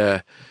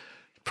share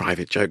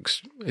private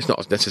jokes. It's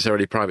not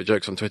necessarily private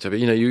jokes on Twitter, but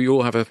you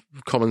all have a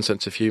common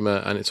sense of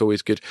humour, and it's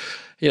always good.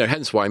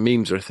 Hence why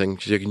memes are a thing,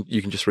 because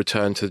you can just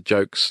return to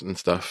jokes and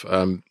stuff.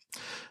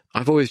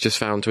 I've always just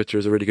found Twitter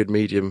as a really good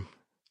medium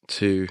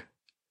to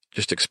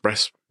just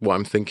express what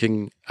I'm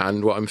thinking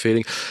and what I'm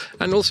feeling,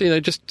 and also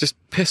just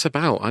piss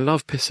about. I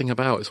love pissing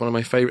about. It's one of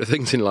my favourite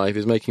things in life,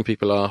 is making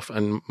people laugh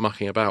and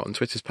mucking about, and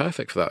Twitter's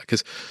perfect for that,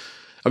 because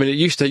I mean, you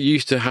used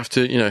to have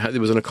to, there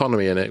was an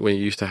economy in it when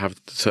you used to have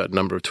a certain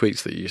number of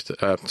tweets that you used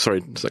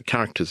to,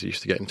 characters you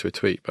used to get into a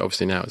tweet. But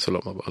obviously now it's a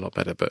lot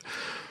better. But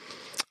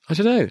I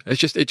don't know.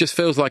 It just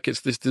feels like it's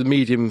the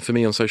medium for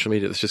me on social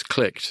media that's just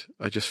clicked.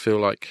 I just feel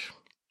like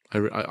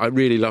I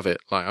really love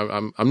it. Like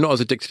I'm not as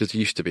addicted as I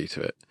used to be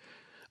to it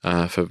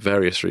for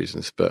various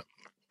reasons. But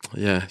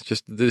yeah,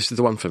 this is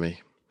the one for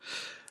me.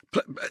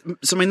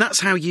 So I mean, that is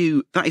how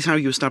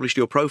you established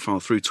your profile,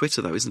 through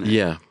Twitter, though, isn't it?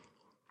 Yeah.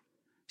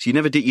 So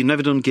you've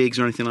never done gigs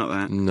or anything like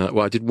that? No,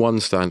 well, I did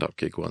one stand-up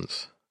gig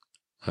once.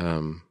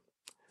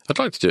 I'd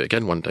like to do it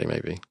again one day,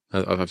 maybe.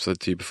 I've said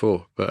to you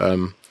before, but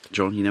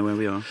John, you know where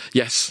we are.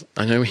 Yes,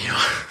 I know where you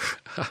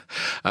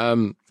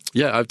are.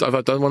 Yeah,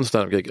 I've done one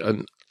stand-up gig,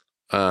 and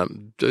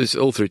it's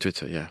all through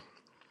Twitter. Yeah,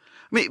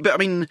 I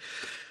mean,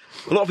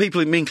 a lot of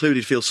people, me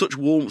included, feel such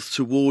warmth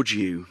towards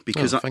you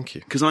because thank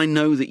you. Because I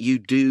know that you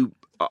do.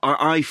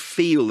 I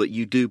feel that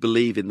you do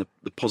believe in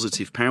the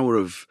positive power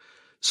of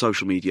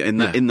social media in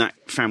that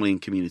family and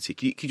community.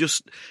 Can you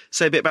just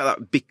say a bit about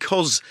that?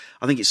 Because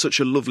I think it's such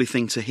a lovely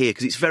thing to hear,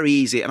 because it's very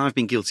easy, and I've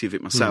been guilty of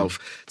it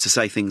myself, to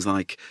say things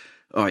like,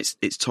 oh,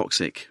 it's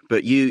toxic.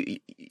 But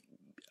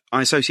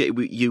I associate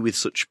you with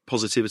such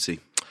positivity.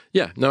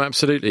 Yeah, no,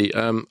 absolutely.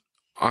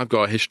 I've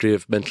got a history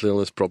of mental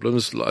illness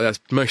problems, as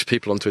most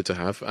people on Twitter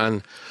have,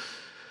 and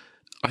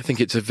I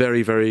think it's a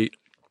very, very,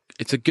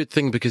 it's a good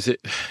thing, because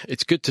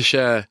it's good to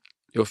share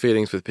your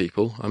feelings with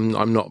people.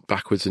 I'm not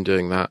backwards in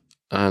doing that,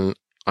 and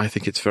I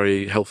think it's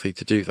very healthy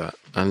to do that.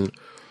 And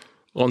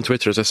on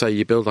Twitter, as I say,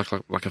 you build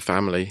like a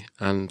family,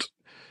 and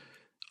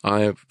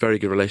I have a very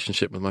good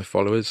relationship with my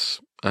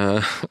followers,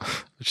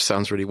 which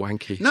sounds really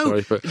wanky. No,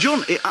 sorry, but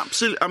John, it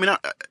absolutely. I mean,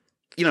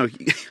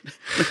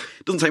 it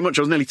doesn't take much.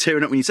 I was nearly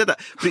tearing up when you said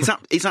that, but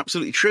it's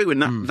absolutely true,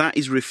 and that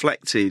is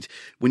reflected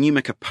when you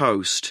make a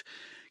post,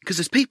 because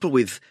there's people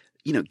with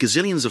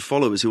gazillions of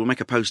followers who will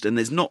make a post and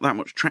there's not that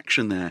much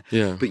traction there.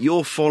 Yeah. But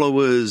your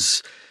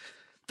followers,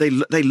 they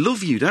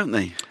love you, don't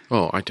they?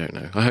 Oh, I don't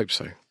know. I hope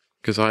so,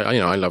 because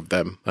I love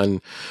them,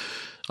 and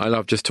I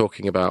love just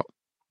talking about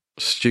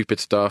stupid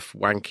stuff,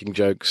 wanking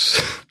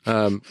jokes,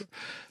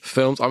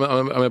 films.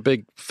 I'm a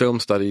big film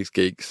studies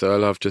geek, so I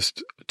love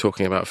just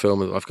talking about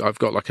film. I've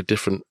got like a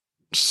different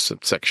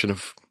section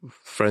of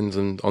friends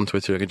on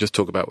Twitter I can just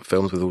talk about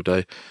films with all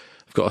day.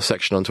 I've got a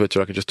section on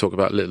Twitter I can just talk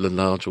about Little and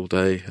Large all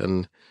day,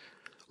 and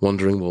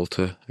Wandering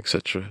Walter,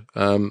 etc.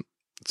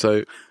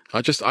 So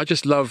I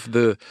just love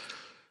the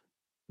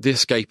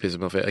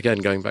escapism of it. Again,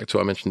 going back to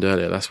what I mentioned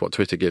earlier, that's what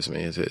Twitter gives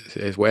me.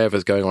 Is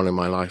whatever's going on in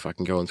my life, I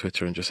can go on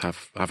Twitter and just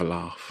have a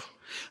laugh.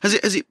 Has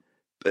it?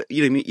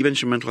 You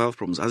mentioned mental health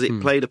problems. Has it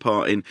played a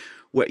part in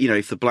where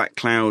if the black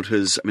cloud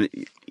has? I mean,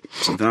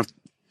 something I've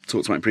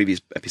talked about in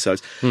previous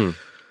episodes.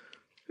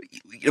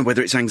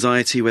 Whether it's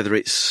anxiety, whether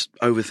it's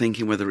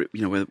overthinking, whether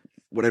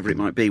whatever it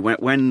might be,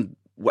 when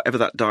whatever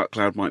that dark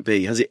cloud might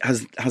be, has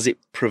it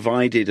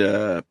provided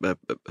a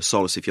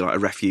solace, if you like, a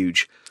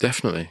refuge?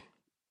 Definitely.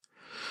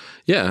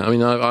 Yeah, I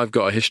mean, I've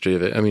got a history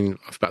of it. I mean,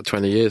 for about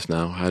 20 years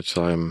now, I had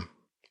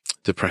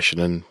depression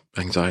and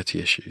anxiety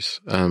issues.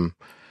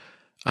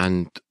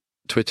 And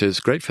Twitter's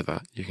great for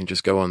that. You can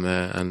just go on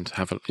there and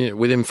have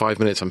within 5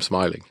 minutes, I'm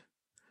smiling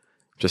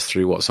just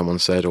through what someone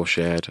said or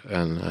shared.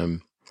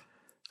 And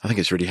I think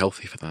it's really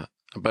healthy for that.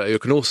 But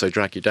it can also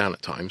drag you down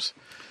at times,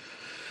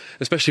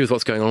 especially with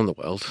what's going on in the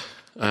world.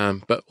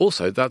 But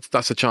also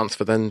that's a chance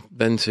for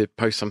then to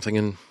post something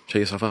and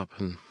cheer yourself up.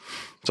 And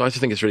so I just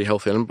think it's really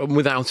healthy. And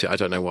without it, I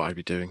don't know what I'd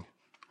be doing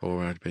or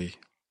where I'd be.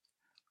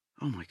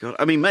 Oh my God.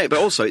 I mean, mate, but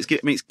also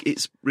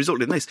it's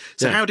resulted in this.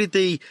 So yeah.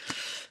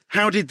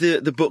 How did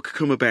the book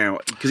come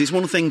about? Because it's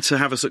one thing to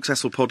have a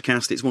successful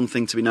podcast. It's one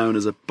thing to be known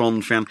as a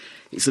Bond fan.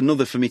 It's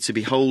another for me to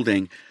be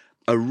holding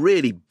a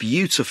really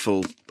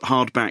beautiful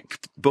hardback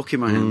book in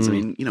my hands. I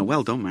mean,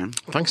 well done, man.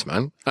 Thanks,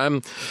 man.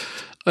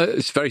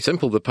 It's very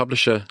simple. The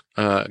publisher,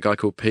 a guy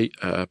called Pete,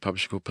 a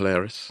publisher called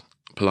Polaris,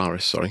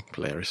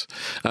 Polaris.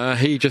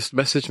 He just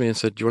messaged me and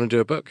said, "Do you want to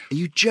do a book?" Are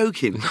you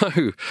joking?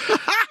 No.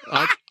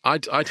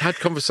 I'd had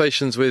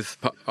conversations with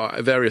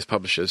various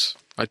publishers.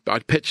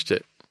 I'd pitched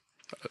it.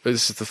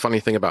 This is the funny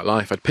thing about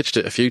life. I'd pitched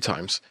it a few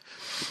times.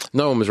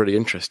 No one was really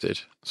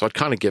interested. So I'd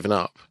kind of given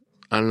up.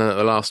 And then at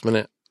the last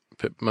minute,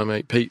 my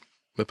mate Pete,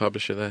 the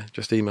publisher there,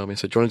 just emailed me and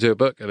said, "Do you want to do a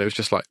book?" And it was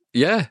just like,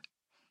 yeah.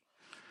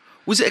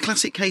 Was it a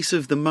classic case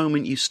of the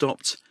moment you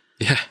stopped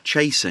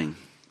chasing?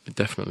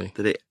 Definitely.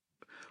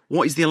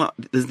 What is there's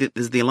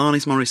the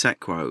Alanis Morissette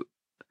quote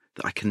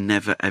that I can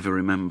never, ever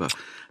remember.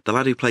 The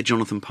lad who plays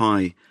Jonathan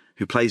Pye,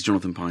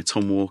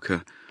 Tom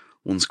Walker,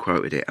 once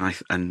quoted it,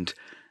 and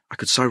I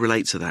could so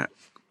relate to that.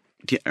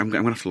 I'm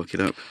going to have to look it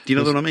up. Do you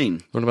know what I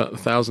mean? What about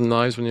 1,000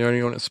 knives when you're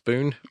only on a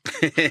spoon?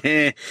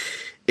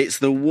 It's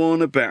the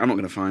one about... I'm not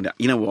going to find it.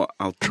 You know what?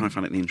 I'll try and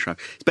find it in the intro.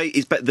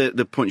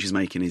 The point she's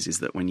making is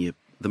that when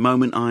the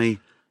moment I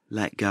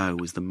let go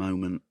was the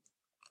moment...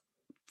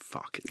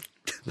 Fuck.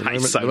 The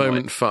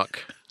moment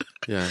fuck.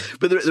 Yeah.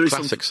 But there is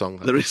classic song.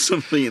 There is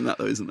something in that,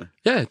 though, isn't there?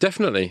 Yeah,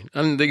 definitely.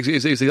 And it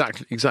was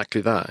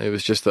exactly that. It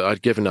was just that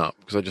I'd given up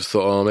because I just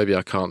thought, oh, maybe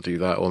I can't do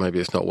that, or maybe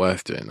it's not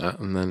worth doing that.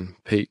 And then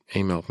Pete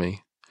emailed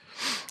me.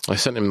 I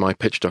sent him my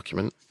pitch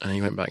document, and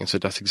he went back and said,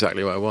 "That's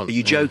exactly what I want." Are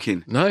you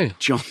joking? No,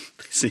 John.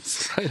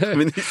 This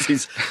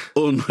is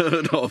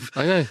unheard of.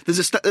 I know.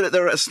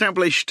 There are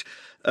established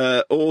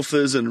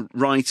authors and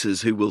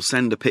writers who will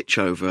send a pitch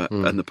over,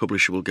 and the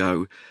publisher will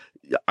go,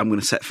 "I'm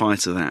going to set fire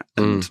to that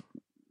and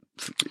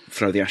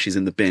throw the ashes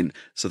in the bin."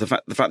 So the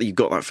fact that you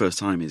got that first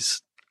time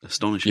is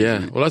astonishing.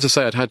 Yeah. Well, as I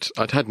say,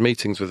 I'd had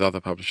meetings with other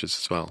publishers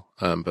as well,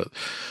 but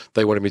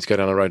they wanted me to go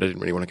down a road I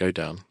didn't really want to go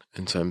down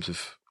in terms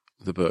of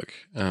the book,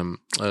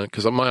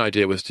 because my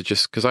idea was to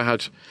because I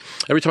had,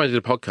 every time I did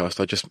a podcast,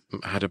 I just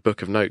had a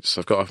book of notes.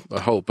 I've got a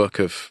whole book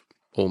of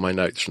all my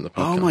notes from the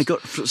podcast. Oh my God.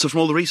 So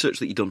from all the research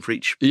that you've done for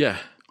each... Yeah.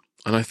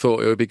 And I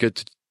thought it would be good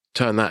to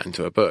turn that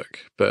into a book,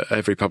 but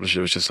every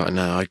publisher was just like,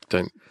 "No, I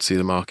don't see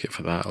the market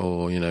for that,"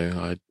 or,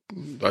 I'm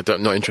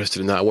not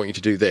interested in that. I want you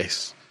to do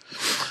this.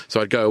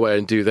 So I'd go away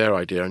and do their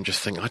idea and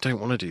just think, I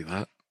don't want to do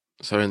that.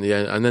 So in the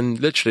end, and then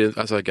literally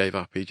as I gave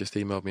up, he just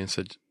emailed me and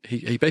said,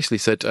 he basically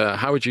said,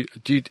 "How would you,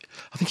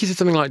 I think he said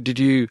something like, did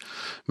you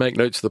make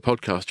notes of the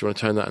podcast? Do you want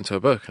to turn that into a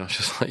book?" And I was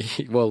just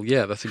like, well,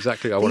 yeah, that's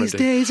exactly what I want to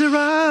do. These days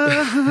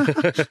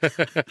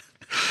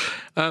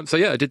are So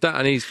yeah, I did that,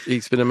 and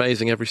he's been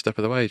amazing every step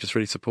of the way, just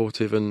really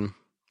supportive and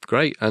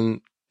great.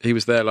 And he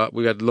was there,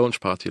 we had a launch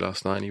party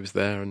last night, and he was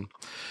there, and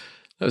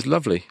it was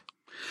lovely.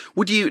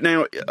 Would you,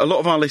 now, a lot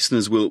of our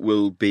listeners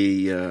will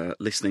be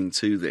listening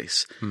to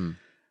this.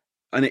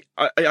 And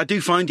I do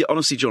find you,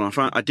 honestly, John,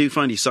 I do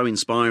find you so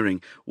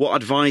inspiring. What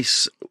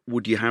advice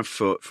would you have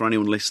for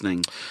anyone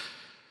listening?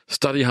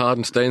 Study hard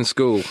and stay in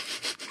school.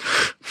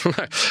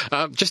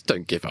 Just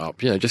don't give up.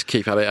 Just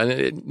keep at it.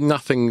 And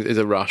nothing is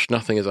a rush.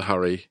 Nothing is a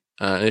hurry.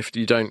 And if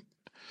you don't,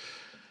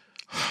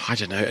 I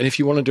don't know. And if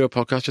you want to do a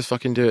podcast, just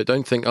fucking do it.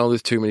 Don't think, oh,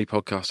 there's too many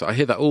podcasts. I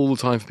hear that all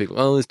the time from people.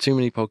 Oh, there's too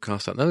many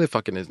podcasts out. No, there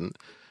fucking isn't.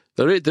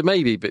 There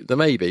may be, but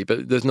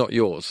there's not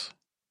yours.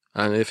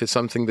 And if it's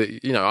something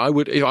that, I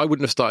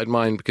wouldn't have started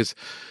mine because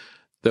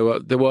there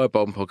were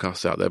bomb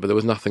podcasts out there, but there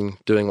was nothing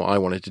doing what I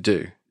wanted to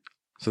do.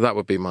 So that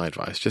would be my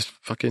advice. Just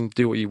fucking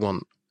do what you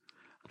want.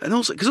 And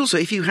also, because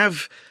if you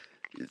have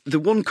the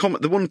one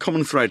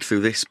common thread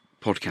through this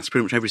podcast,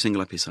 pretty much every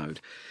single episode,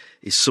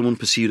 is someone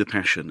pursued a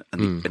passion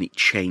and it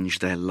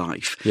changed their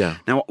life. Yeah.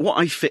 Now,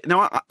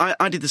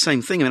 I did the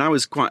same thing. I mean,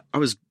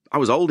 I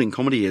was old in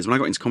comedy years. When I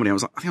got into comedy, I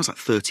think I was like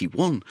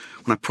 31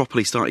 when I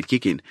properly started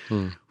gigging,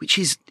 which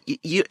is,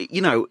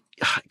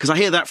 because I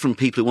hear that from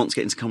people who want to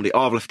get into comedy.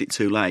 Oh, I've left it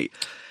too late.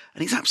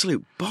 And it's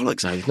absolute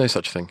bollocks. No, there's no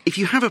such thing. If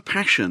you have a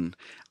passion,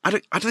 I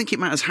don't think it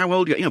matters how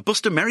old you are.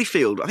 Buster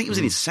Merrifield, I think he was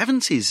in his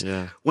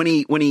 70s when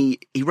he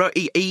wrote,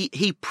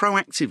 he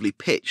proactively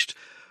pitched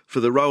for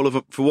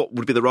what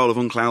would be the role of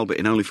Uncle Albert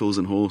in Only Fools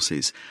and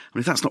Horses. I mean,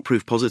 if that's not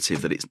proof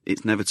positive that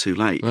it's never too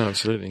late. No,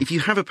 absolutely. If you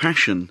have a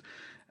passion,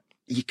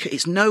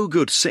 it's no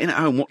good sitting at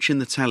home watching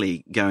the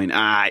telly going,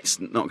 it's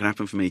not going to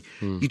happen for me.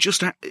 You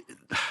just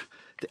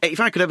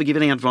if I could ever give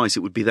any advice, it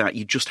would be that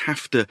you just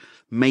have to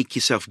make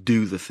yourself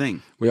do the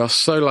thing. We are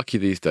so lucky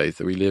these days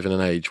that we live in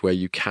an age where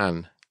you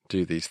can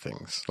do these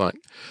things. Like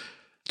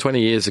 20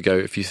 years ago,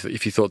 if you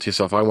thought to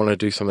yourself, I want to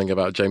do something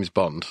about James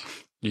Bond,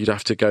 you'd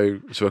have to go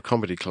to a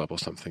comedy club or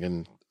something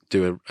and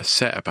do a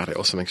set about it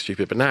or something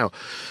stupid. But now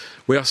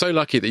we are so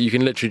lucky that you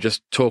can literally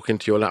just talk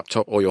into your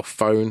laptop or your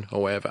phone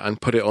or whatever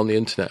and put it on the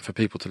internet for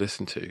people to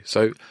listen to.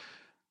 So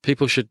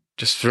people should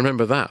just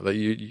remember that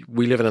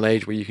we live in an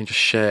age where you can just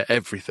share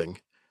everything.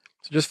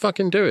 So just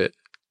fucking do it.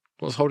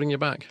 What's holding you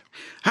back?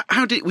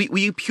 Were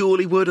you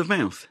purely word of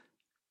mouth?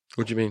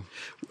 What do you mean?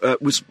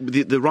 Was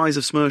the rise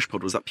of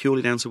Smirshpod, was that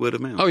purely down to word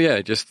of mouth? Oh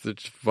yeah, just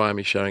via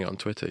me sharing it on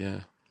Twitter. Yeah.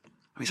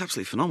 I mean, it's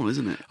absolutely phenomenal,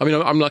 isn't it? I mean,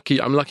 I'm lucky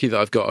that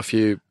I've got a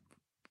few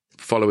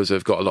followers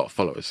who've got a lot of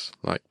followers,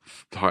 like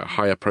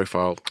higher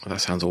profile.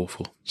 That sounds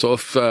awful.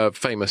 Sort of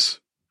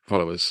famous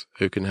followers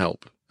who can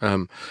help.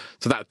 So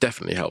that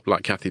definitely helped,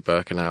 like Kathy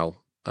Burke and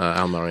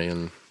Al Murray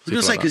and I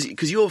was going to say,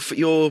 because you're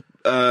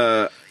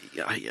I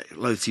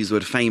loathe to use the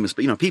word famous,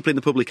 but people in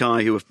the public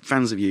eye who are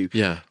fans of you.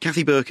 Yeah.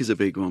 Kathy Burke is a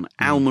big one.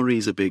 Al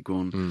Murray's a big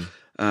one.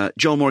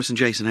 Joel Morris and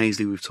Jason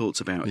Hazley we've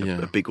talked about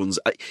are big ones.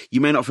 You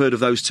may not have heard of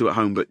those two at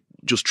home, but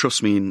just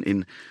trust me,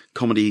 in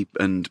comedy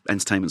and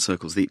entertainment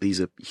circles,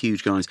 these are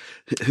huge guys.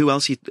 Who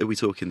else are we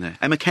talking there?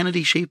 Emma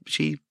Kennedy, she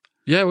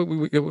Yeah,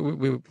 we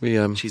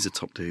she's a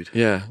top dude.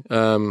 Yeah.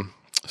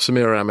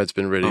 Samira Ahmed's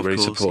been really, really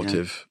course,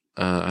 supportive.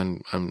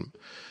 And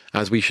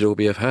as we should all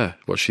be of her,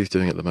 what she's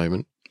doing at the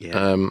moment. Yeah,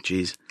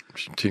 jeez.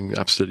 She's doing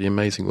absolutely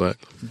amazing work.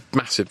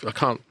 Massive. I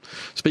can't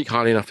speak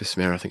highly enough of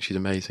Samira. I think she's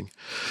amazing.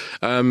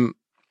 I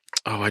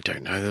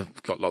don't know.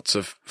 They've got lots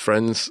of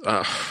friends.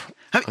 That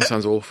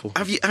sounds awful.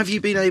 Have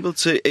you been able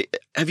to?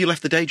 Have you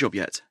left the day job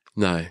yet?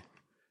 No.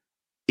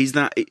 Is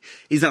that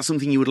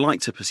something you would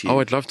like to pursue? Oh,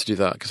 I'd love to do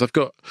that because I've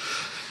got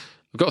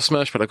a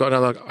Smirchpod. I've got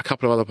a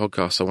couple of other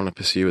podcasts I want to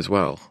pursue as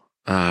well.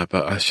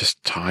 But it's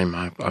just time.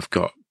 I've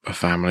got a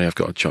family. I've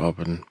got a job,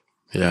 and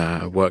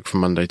I work from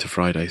Monday to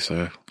Friday,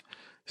 so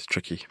it's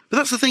tricky. But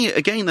that's the thing.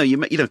 Again,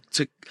 though,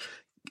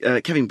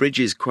 Kevin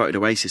Bridges quoted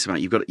Oasis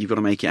about you've got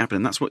to make it happen,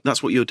 and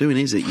that's what you're doing,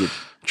 is it? You're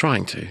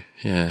trying to.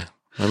 Yeah.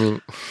 I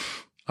mean,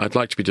 I'd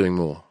like to be doing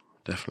more.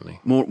 Definitely.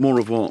 More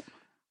of what?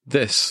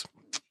 This.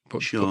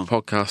 Sure.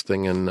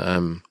 Podcasting and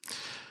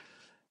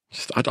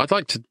I'd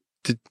like to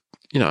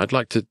I'd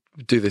like to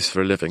do this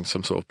for a living,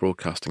 some sort of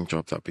broadcasting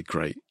job. That'd be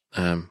great.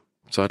 So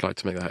I'd like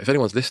to make that. If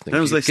anyone's listening,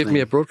 give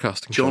me a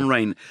broadcasting John job.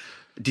 Rain,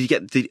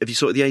 have you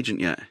sorted the agent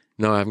yet?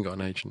 No, I haven't got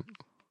an agent.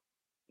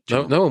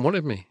 No one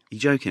wanted me. Are you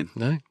joking?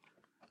 No.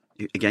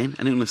 Again,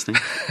 anyone listening?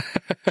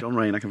 John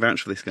Rain, I can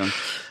vouch for this guy.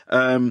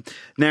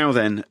 Now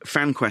then,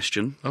 fan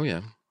question. Oh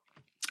yeah.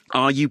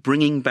 Are you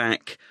bringing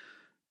back?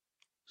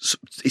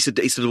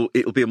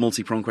 It'll be a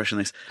multi-pronged question.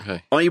 This.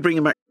 Okay. Are you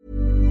bringing back?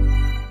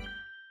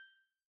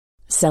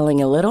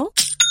 Selling a little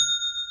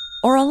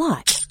or a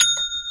lot?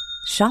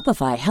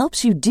 Shopify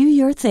helps you do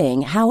your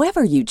thing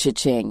however you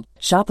cha-ching.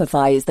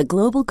 Shopify is the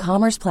global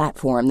commerce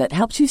platform that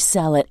helps you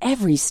sell at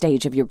every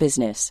stage of your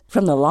business.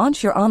 From the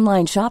launch your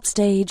online shop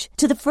stage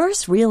to the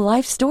first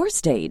real-life store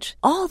stage,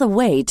 all the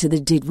way to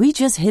the did we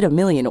just hit a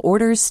million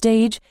orders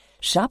stage.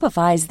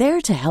 Shopify is there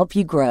to help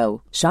you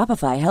grow.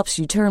 Shopify helps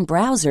you turn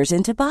browsers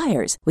into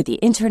buyers with the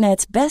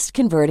internet's best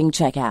converting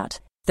checkout.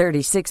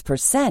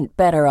 36%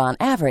 better on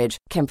average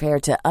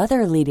compared to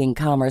other leading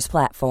commerce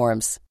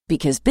platforms.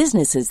 Because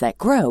businesses that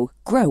grow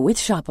with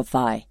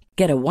Shopify.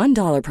 Get a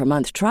 $1 per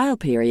month trial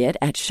period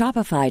at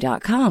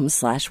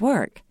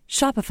shopify.com/work.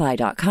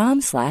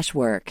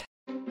 Shopify.com/work.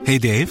 Hey,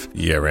 Dave.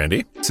 Yeah,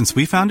 Randy. Since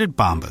we founded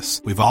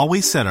Bombas, we've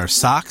always said our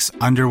socks,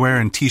 underwear,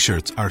 and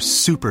T-shirts are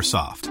super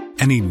soft.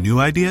 Any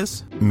new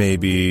ideas?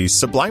 Maybe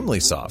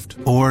sublimely soft.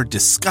 Or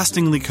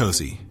disgustingly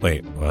cozy.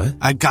 Wait, what?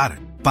 I got it.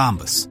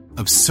 Bombas.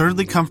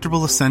 Absurdly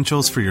comfortable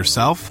essentials for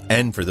yourself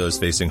and for those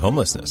facing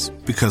homelessness.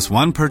 Because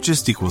one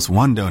purchased equals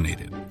one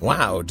donated.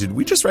 Wow, did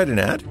we just write an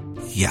ad?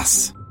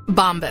 Yes.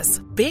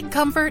 Bombas. Big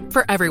comfort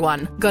for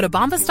everyone. Go to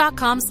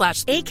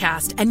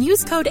bombas.com/ACAST and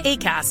use code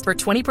ACAST for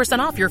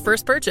 20% off your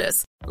first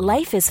purchase.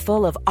 Life is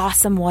full of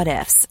awesome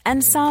what-ifs,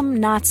 and some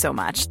not so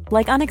much,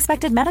 like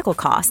unexpected medical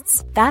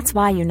costs. That's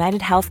why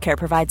United Healthcare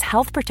provides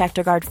Health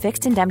Protector Guard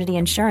fixed indemnity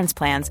insurance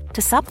plans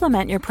to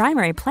supplement your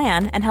primary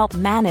plan and help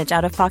manage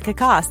out-of-pocket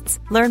costs.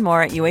 Learn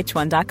more at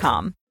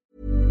uh1.com.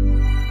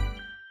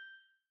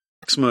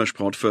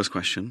 Smirchpod, first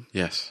question.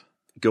 Yes.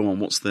 Go on,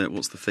 what's the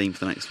theme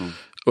for the next one?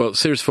 Well,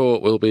 Series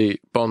 4 will be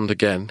Bond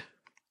again.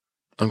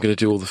 I'm going to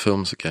do all the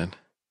films again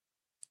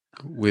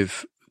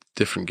with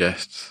different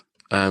guests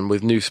and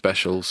with new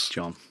specials.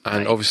 John.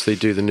 And obviously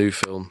do the new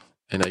film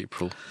in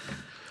April.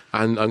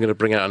 And I'm going to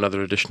bring out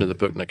another edition of the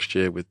book next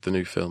year with the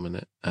new film in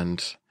it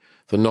and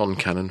the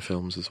non-canon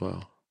films as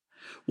well.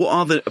 What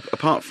are the,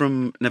 apart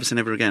from Never Say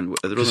Never Again,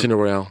 are there Casino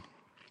Royale.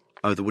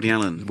 Oh, the Woody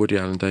Allen. Woody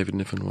Allen, David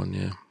Niven one,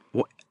 yeah.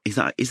 What is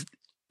that? Is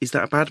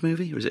that a bad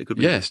movie or is it a good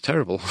movie? Yeah, it's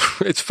terrible.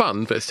 It's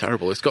fun, but it's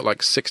terrible. It's got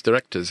like 6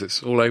 directors.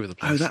 It's all over the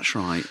place. Oh, that's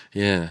right.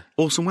 Yeah.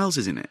 Orson Welles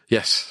is in it?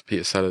 Yes,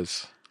 Peter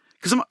Sellers.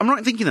 Because I'm right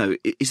in thinking, though,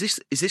 is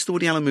this the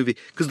Woody Allen movie?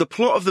 Because the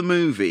plot of the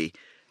movie,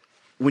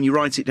 when you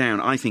write it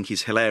down, I think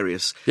is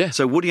hilarious. Yeah.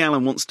 So Woody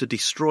Allen wants to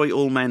destroy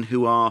all men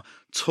who are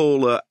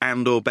taller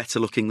and or better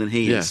looking than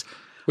he is.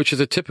 Which is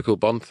a typical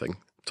Bond thing.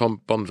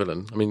 Bond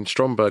villain. I mean,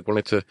 Stromberg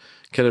wanted to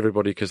kill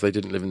everybody because they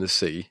didn't live in the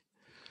sea.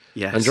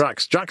 Yes. And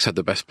Drax had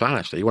the best plan,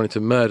 actually. He wanted to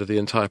murder the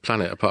entire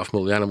planet apart from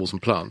all the animals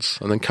and plants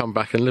and then come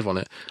back and live on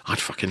it. I'd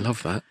fucking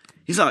love that.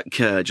 He's like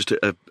just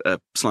a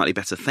slightly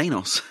better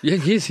Thanos. Yeah,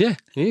 he is.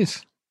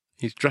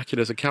 He's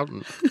Dracula's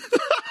accountant.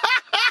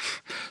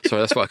 Sorry,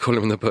 that's what I call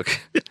him in the book.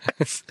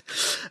 Yes.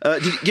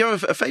 Do you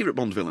have a favourite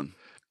Bond villain?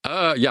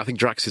 Yeah, I think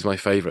Drax is my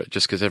favourite,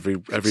 just because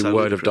every so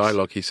word of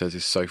dialogue he says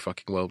is so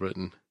fucking well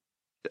written.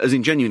 As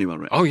in genuinely well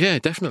written? Oh, yeah,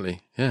 definitely,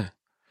 yeah.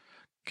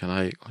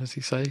 What does he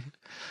say?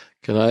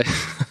 I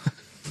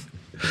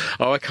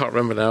can't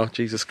remember now.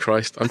 Jesus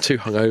Christ. I'm too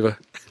hungover.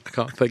 I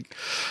can't think.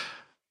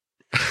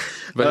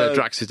 But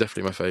Drax is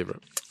definitely my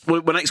favourite.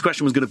 Well, my next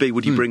question was going to be,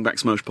 would you bring back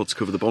Smirchpod to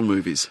cover the Bond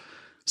movies?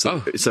 So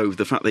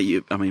the fact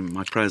that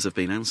my prayers have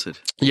been answered.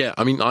 Yeah,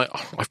 I mean,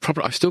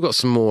 I've still got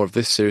some more of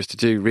this series to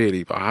do,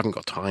 really, but I haven't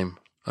got time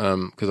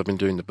because I've been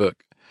doing the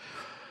book.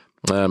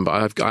 But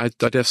I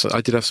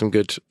did have some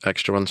good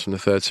extra runs from the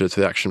third series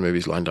to the action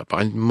movies lined up. But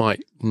I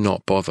might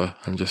not bother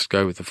and just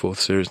go with the fourth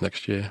series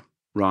next year.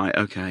 Right.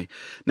 Okay.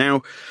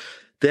 Now,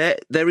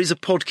 there is a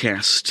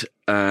podcast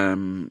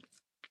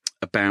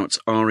about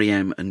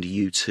REM and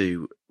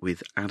U2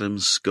 with Adam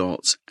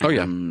Scott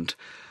and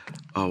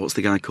what's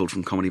the guy called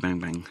from Comedy Bang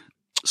Bang?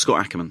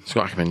 Scott Ackerman.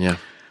 Scott Ackerman, yeah.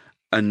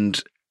 And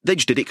they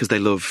just did it because they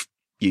love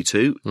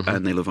U2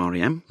 and they love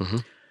REM. Mm-hmm.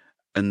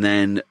 And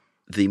then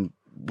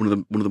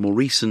one of the more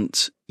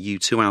recent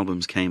U2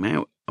 albums came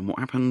out, and what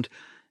happened?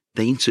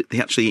 They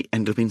actually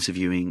ended up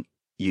interviewing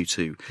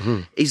U2.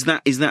 Mm-hmm. Is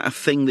that a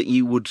thing that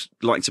you would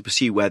like to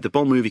pursue, where the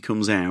Bond movie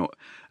comes out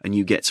and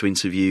you get to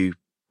interview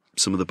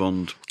some of the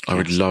Bond cast? I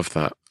would love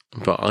that,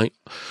 but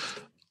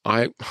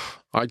I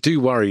do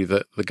worry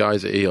that the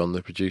guys at Eon,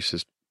 the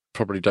producers,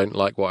 probably don't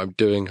like what I'm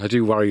doing. I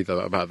do worry though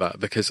about that,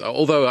 because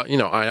although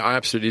I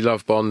absolutely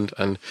love Bond,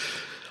 and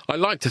I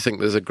like to think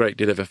there's a great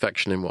deal of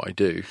affection in what I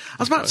do. I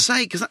was about to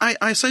say, because I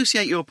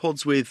associate your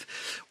pods with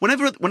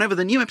whenever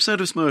the new episode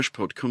of Smersh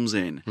Pod comes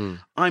in,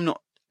 I'm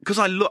not, because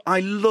I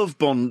love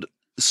Bond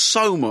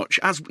so much,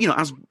 as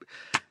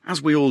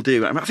we all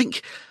do. I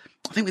think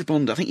with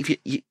Bond, I think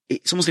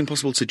it's almost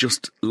impossible to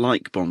just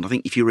like Bond. I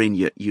think if you're in,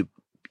 you're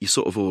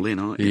sort of all in,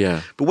 aren't you?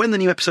 Yeah. But when the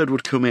new episode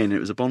would come in and it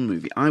was a Bond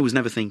movie, I was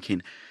never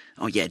thinking,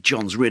 oh yeah,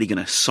 John's really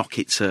going to sock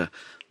it to,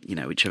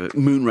 whichever,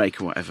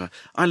 Moonraker or whatever.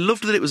 I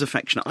loved that it was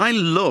affectionate. I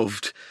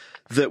loved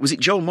that, was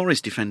it Joel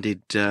Morris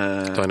defended... Die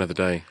Another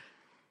Day.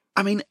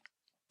 I mean,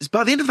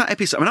 by the end of that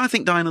episode, I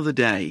think Die Another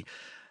Day,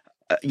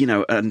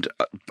 and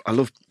I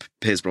love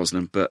Pierce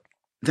Brosnan, but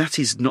that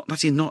is not,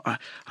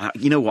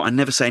 you know what, I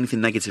never say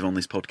anything negative on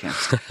this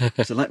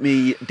podcast. So let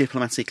me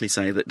diplomatically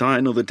say that Die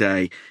Another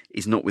Day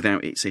is not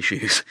without its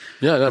issues.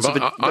 Yeah, no, so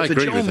but I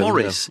agree Joel with him,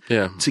 Morris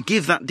yeah. to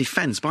give that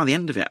defence by the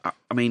end of it,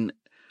 I mean,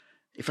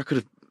 if I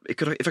could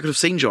have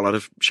seen Joel, I'd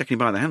have shaken him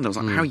by the hand. I was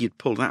like, how you'd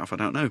pull that off, I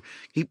don't know.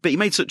 But he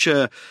made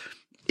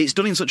it's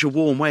done in such a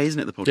warm way, isn't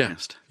it, the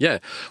podcast? Yeah.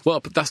 Well,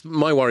 but that's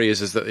my worry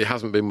is that it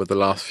hasn't been with the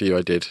last few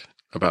I did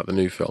about the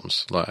new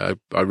films. Like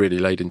I really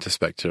laid into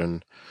Spectre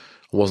and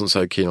wasn't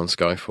so keen on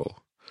Skyfall.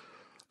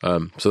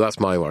 So that's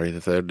my worry,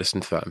 that they'll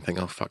listen to that and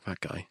think, oh, fuck that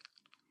guy.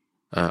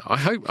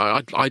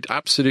 I'd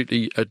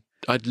absolutely,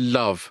 I'd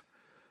love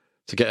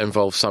to get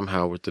involved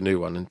somehow with the new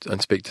one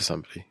and speak to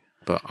somebody,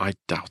 but I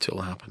doubt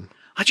it'll happen.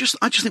 I just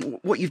think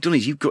what you've done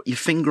is you've got your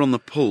finger on the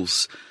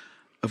pulse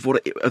of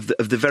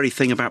of the very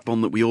thing about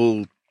Bond that we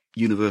all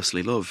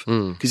universally love.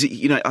 Because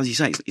as you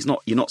say, it's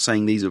not, you're not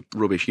saying these are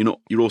rubbish.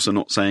 You're also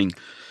not saying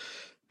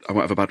I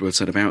won't have a bad word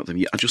said about them.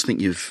 I just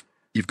think you've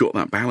got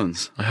that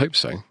balance. I hope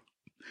so.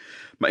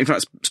 But in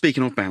fact,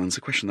 speaking of balance,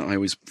 a question that I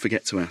always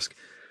forget to ask: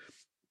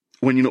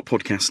 when you're not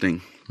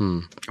podcasting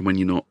and when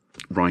you're not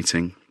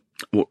writing,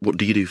 what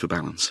do you do for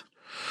balance?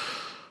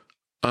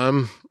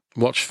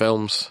 Watch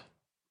films.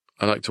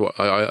 I like to.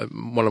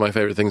 One of my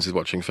favourite things is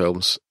watching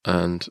films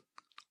and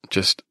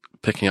just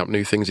picking up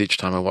new things each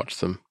time I watch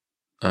them.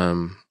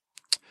 I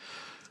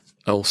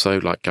also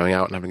like going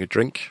out and having a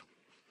drink.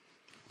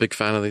 Big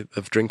fan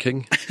of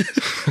drinking.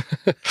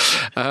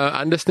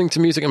 And listening to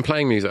music and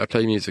playing music. I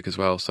play music as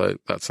well, so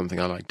that's something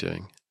I like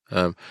doing.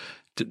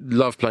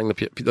 Love playing the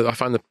piano. I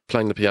find that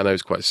playing the piano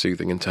is quite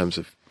soothing in terms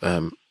of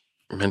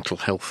mental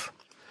health.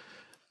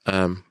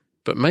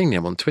 But mainly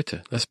I'm on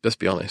Twitter. Let's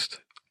be honest.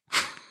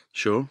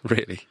 Sure.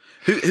 Really.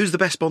 Who's the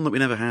best Bond that we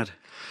never had?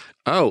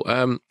 Oh,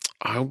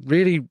 I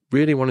really,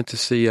 really wanted to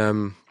see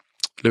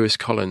Lewis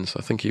Collins.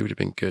 I think he would have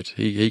been good.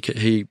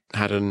 He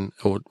had when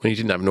he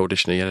didn't have an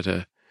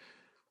audition,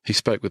 he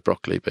spoke with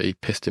Broccoli, but he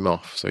pissed him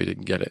off, so he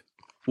didn't get it.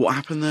 What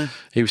happened there?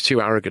 He was too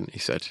arrogant, he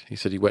said. He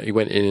said he went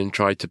in and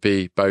tried to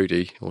be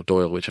Bodie or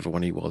Doyle, whichever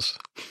one he was,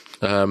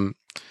 and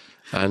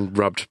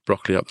rubbed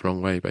Broccoli up the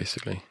wrong way,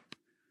 basically.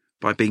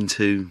 By being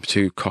too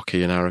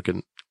cocky and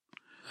arrogant.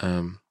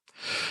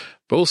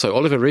 But also,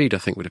 Oliver Reed, I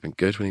think, would have been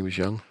good when he was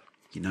young.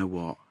 You know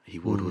what? He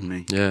would, wouldn't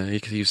he? Yeah,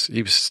 he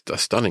was a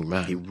stunning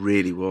man. He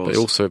really was. But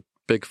also a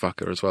big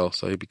fucker as well,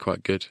 so he'd be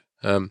quite good.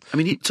 I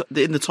mean,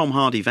 in the Tom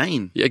Hardy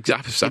vein. Yeah,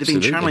 absolutely. He'd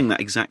have been channeling that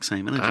exact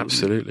same energy.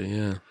 Absolutely,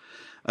 yeah.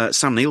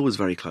 Sam Neill was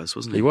very close,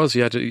 wasn't he? He was. He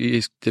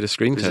did a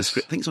screen test.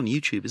 I think it's on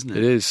YouTube, isn't it?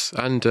 It is.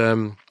 And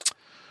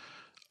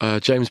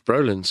James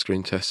Brolin's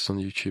screen test is on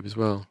YouTube as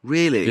well.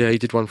 Really? Yeah, he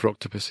did one for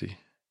Octopussy.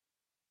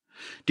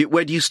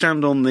 Where do you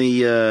stand on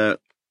the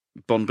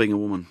Bond being a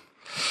woman?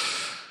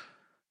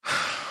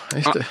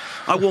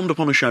 I warmed up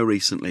on a show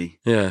recently.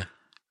 Yeah.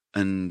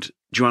 And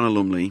Joanna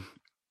Lumley,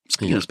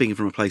 speaking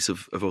from a place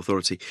of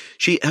authority,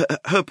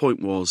 her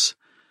point was,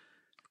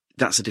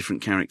 that's a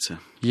different character.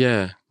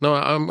 Yeah. No,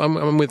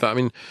 I'm with that. I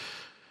mean,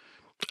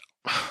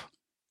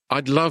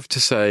 I'd love to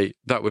say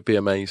that would be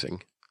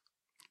amazing.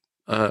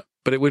 But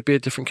it would be a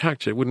different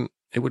character. It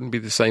wouldn't be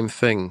the same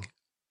thing.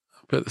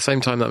 But at the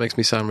same time, that makes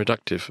me sound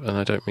reductive, and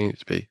I don't mean it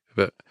to be.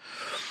 But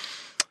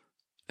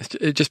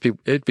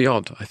it'd be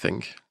odd, I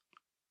think.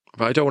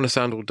 But I don't want to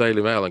sound all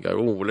Daily Mail and go,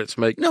 oh, well, let's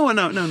make... No.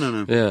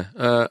 Yeah.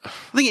 I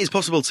think it's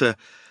possible to...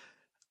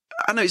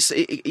 I know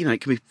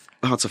it can be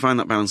hard to find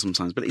that balance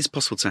sometimes, but it's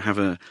possible to have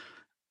an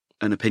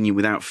opinion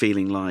without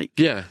feeling like...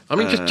 Yeah. I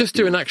mean, just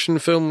do an action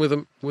film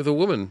with a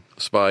woman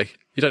spy.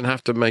 You don't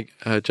have to make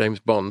James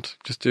Bond.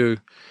 Just do,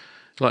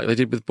 like they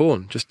did with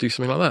Bourne, just do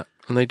something like that.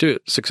 And they do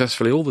it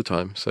successfully all the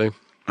time, so...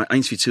 I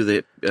interviewed two of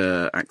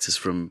the actors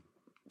from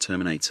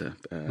Terminator.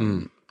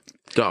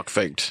 Dark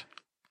Fate.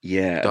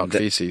 Yeah. Dark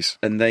Feces.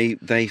 And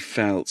they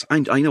felt... I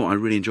know, I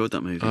really enjoyed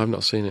that movie. I've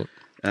not seen it.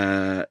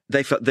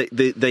 They felt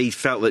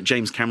that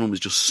James Cameron was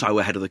just so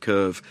ahead of the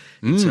curve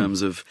in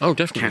terms of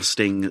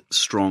casting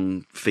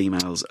strong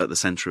females at the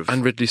centre of...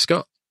 And Ridley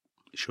Scott.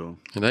 Sure.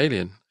 An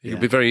Alien. It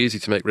would be very easy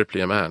to make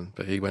Ripley a man,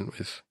 but he went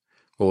with...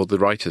 Or the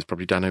writers,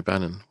 probably Dan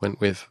O'Bannon, went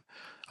with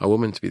a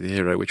woman to be the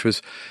hero, which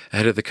was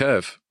ahead of the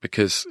curve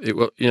because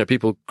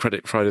people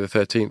credit Friday the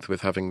 13th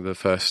with having the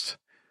first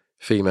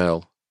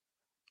female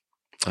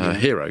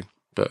hero,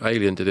 but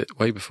Alien did it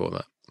way before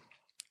that.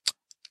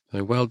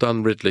 So well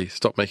done, Ridley.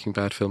 Stop making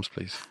bad films,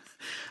 please.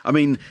 I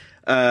mean,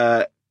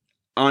 I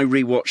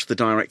rewatched the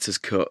director's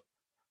cut,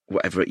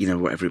 whatever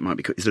it might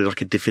be. Is there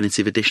like a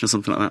definitive edition or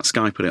something like that?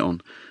 Sky put it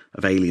on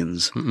of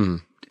Aliens.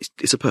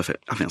 It's a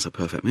perfect. I think that's a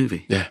perfect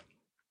movie. Yeah.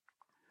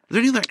 Are there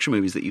any other action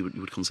movies that you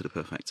would consider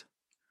perfect?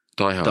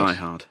 Die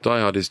Hard. Die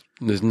Hard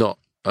there's not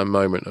a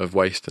moment of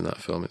waste in that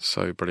film. It's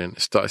so brilliant.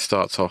 It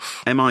starts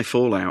off... MI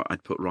Fallout,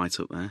 I'd put right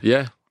up there.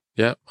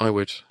 Yeah, I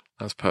would.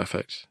 That's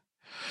perfect.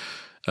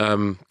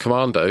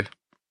 Commando,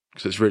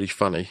 because it's really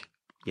funny.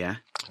 Yeah.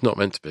 It's not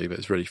meant to be, but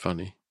it's really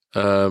funny.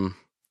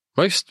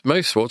 Most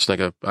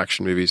Schwarzenegger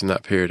action movies in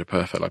that period are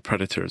perfect, like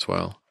Predator as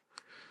well.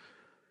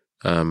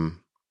 And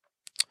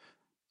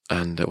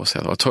what's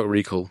the other? Total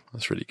Recall,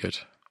 that's really good.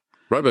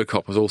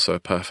 RoboCop was also a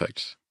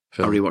perfect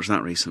film. I rewatched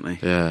that recently.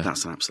 Yeah.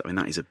 That's an absolute... I mean,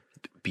 that is a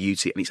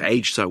beauty, and it's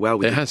aged so well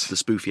with the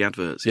spoofy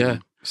adverts. Yeah,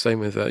 same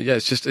with...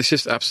 it's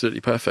just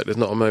absolutely perfect. There's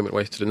not a moment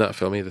wasted in that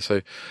film either.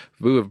 So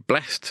we were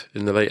blessed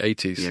in the late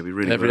 80s. Yeah, we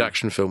really Every were.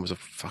 action film was a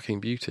fucking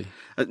beauty.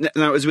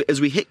 Now, as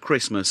we hit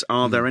Christmas,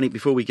 are there any...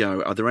 Before we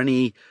go, are there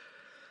any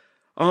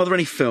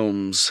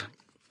films...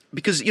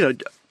 Because,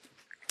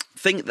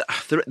 think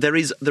that there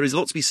is a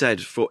lot to be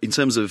said for in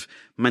terms of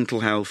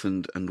mental health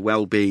and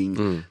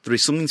well-being. There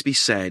is something to be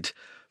said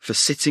for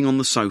sitting on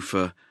the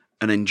sofa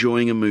and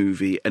enjoying a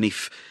movie. And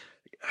if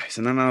it's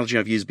an analogy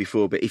I've used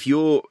before, but if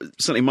you're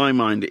certainly in my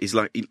mind is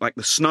like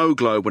the snow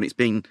globe when it's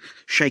being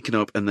shaken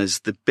up and there's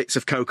the bits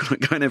of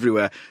coconut going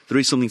everywhere. There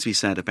is something to be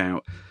said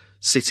about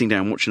sitting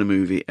down watching a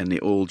movie and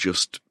it all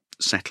just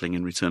settling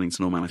and returning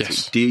to normality.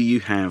 Yes. Do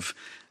you have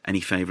any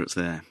favourites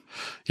there?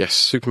 Yes,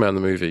 Superman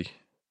the movie.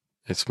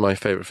 It's my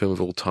favourite film of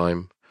all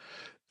time.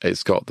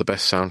 It's got the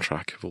best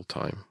soundtrack of all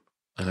time.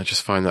 And I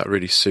just find that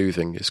really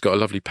soothing. It's got a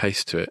lovely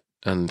pace to it.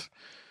 And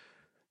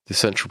the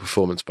central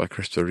performance by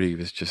Christopher Reeve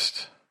is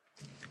just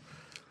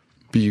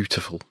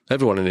beautiful.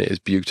 Everyone in it is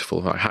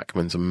beautiful. Like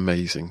Hackman's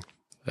amazing,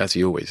 as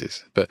he always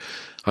is. But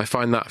I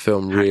find that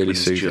film really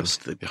soothing.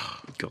 Just the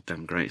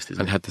goddamn greatest, isn't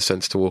it? And had the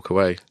sense to walk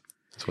away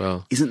as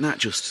well. Isn't that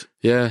just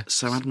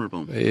so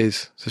admirable? It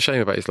is. It's a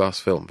shame about his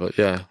last film, but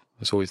yeah,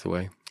 that's always the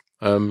way.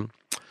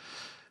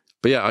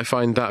 But yeah, I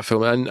find that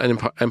film, and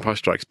Empire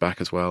Strikes Back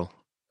as well.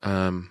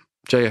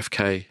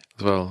 JFK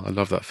as well. I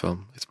love that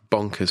film. It's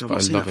bonkers,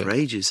 but I love it. For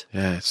ages.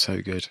 Yeah, it's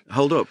so good.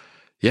 Hold Up.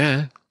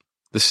 Yeah.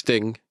 The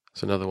Sting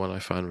is another one I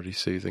find really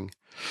soothing.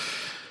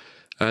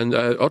 And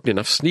oddly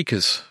enough,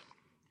 Sneakers.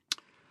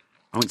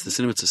 I went to the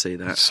cinema to see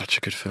that. It's such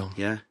a good film.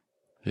 Yeah.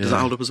 Does that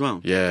hold up as well?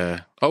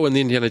 Yeah. Oh, and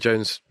the Indiana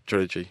Jones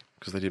trilogy,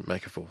 because they didn't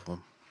make a fourth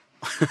one.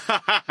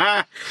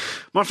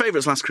 My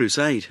favourite's Last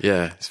Crusade.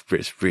 Yeah,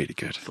 it's really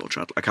good.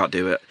 I can't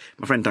do it.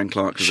 My friend Dan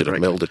Clark should have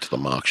milled it to the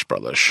Marx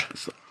Brothers.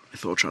 I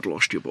thought I'd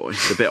lost you, boy.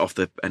 It's a bit off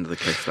the end of the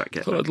cliff.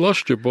 I'd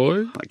lost you,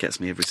 boy. That gets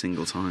me every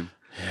single time.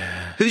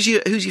 Yeah. Who's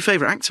your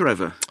favourite actor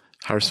ever?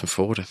 Harrison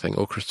Ford, I think,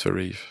 or Christopher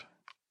Reeve.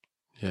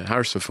 Yeah,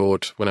 Harrison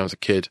Ford. When I was a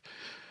kid,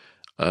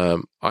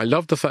 I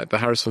loved the fact that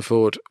Harrison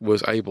Ford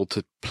was able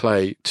to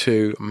play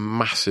two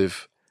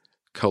massive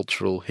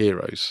cultural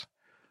heroes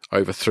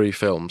over 3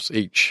 films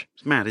each.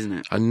 It's mad, isn't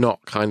it? And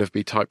not kind of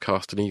be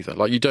typecast in either.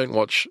 Like, you don't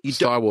watch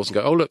Star Wars and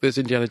go, oh, look, there's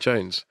Indiana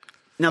Jones.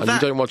 Now you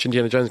don't watch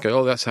Indiana Jones and go,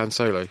 oh, that's Han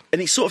Solo.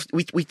 And it's sort of,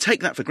 we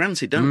take that for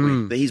granted, don't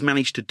we? That he's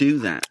managed to do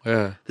that.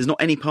 Yeah. There's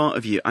not any part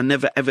of you. I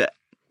never, ever,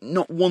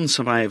 not once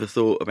have I ever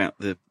thought about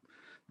the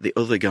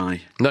other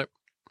guy. No.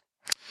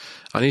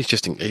 And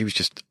he was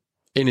just,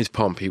 in his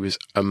pomp, he was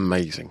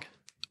amazing.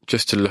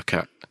 Just to look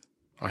at,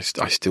 I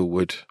still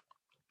would.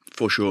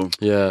 For sure.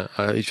 Yeah,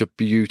 he's just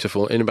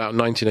beautiful. In about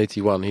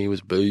 1981, he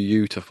was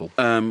beautiful.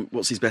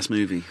 What's his best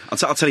movie? I'll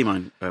tell you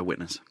mine,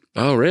 Witness.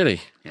 Oh,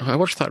 really? Yeah. I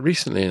watched that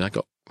recently and I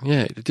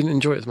didn't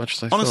enjoy it as much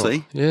as I thought.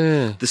 Honestly?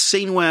 Yeah. The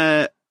scene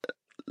where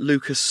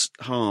Lucas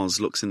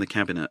Haas looks in the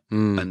cabinet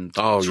and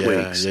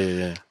twigs.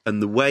 Yeah.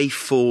 And the way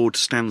Ford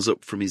stands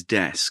up from his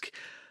desk,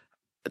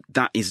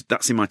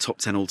 that's in my top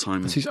 10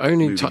 all-time. That's his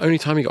only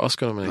time he got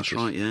Oscar nominated. That's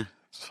right, yeah.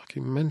 It's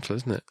fucking mental,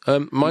 isn't it?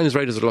 Mine is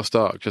Raiders of the Lost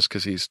Ark, just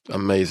because he's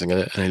amazing in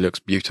it and he looks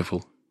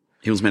beautiful.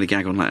 He once made a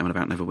gag on Letterman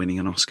about never winning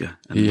an Oscar,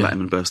 and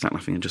Letterman burst out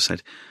laughing and just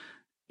said,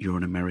 "You're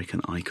an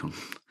American icon."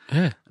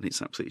 Yeah. And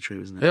it's absolutely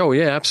true, isn't it? Oh,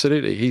 yeah,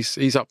 absolutely.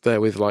 He's up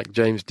there with like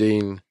James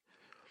Dean,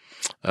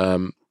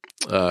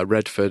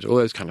 Redford, all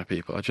those kind of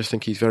people. I just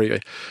think he's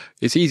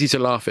it's easy to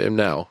laugh at him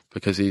now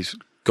because he's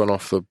gone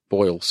off the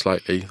boil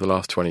slightly the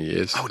last 20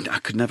 years. Oh, I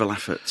could never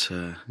laugh at...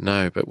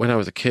 No, but when I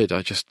was a kid,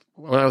 I just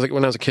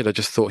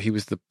thought he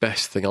was the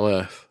best thing on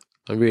earth.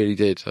 I really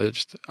did.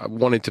 I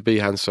wanted to be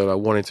Han Solo. I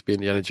wanted to be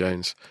Indiana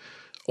Jones.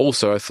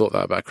 Also, I thought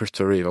that about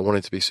Christopher Reeve. I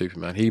wanted to be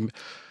Superman.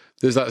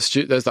 There's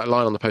that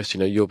line on the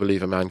poster, you'll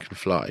believe a man can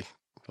fly.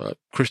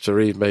 Christopher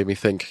Reeve made me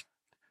think,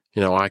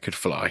 I could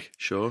fly.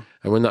 Sure.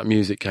 And when that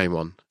music came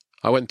on,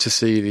 I went to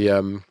see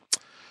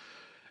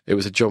it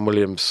was a John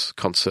Williams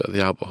concert at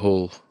the Albert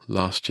Hall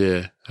last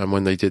year, and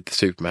when they did the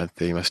Superman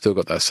theme, I still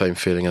got that same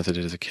feeling as I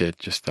did as a kid,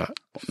 just that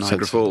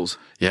Niagara Falls.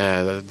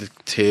 Yeah, the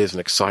tears and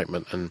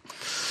excitement and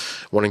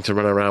wanting to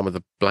run around with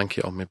a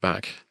blanket on my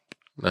back.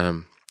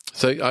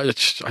 So I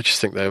just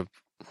think they're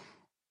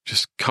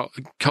just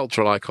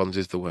cultural icons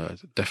is the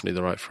word, definitely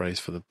the right phrase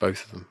for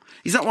both of them.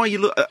 Is that why you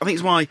look? I think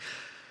it's why.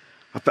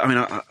 I've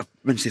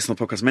mentioned this on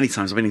the podcast many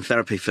times. I've been in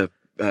therapy for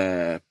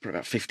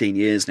about 15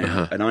 years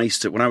now, and I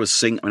used to, when I was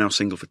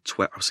single for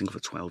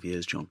 12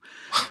 years, John,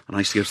 and I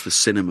used to go to the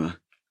cinema.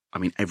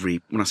 When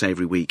I say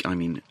every week, I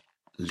mean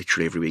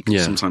literally every week,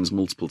 sometimes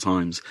multiple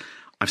times.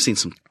 I've seen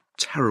some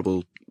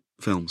terrible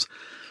films,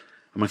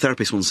 and my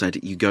therapist once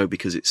said, "You go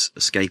because it's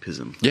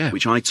escapism,"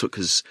 which I took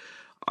as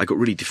I got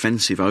really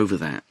defensive over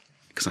that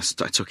because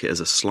I took it as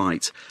a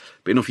slight.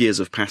 But enough years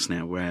have passed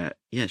now where,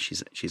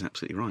 she's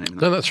absolutely right.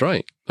 No, that's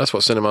right. That's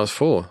what cinema's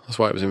for. That's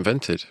why it was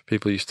invented.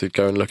 People used to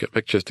go and look at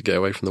pictures to get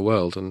away from the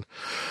world, and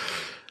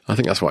I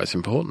think that's why it's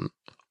important.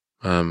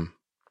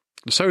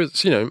 So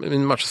it's,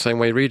 in much the same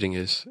way reading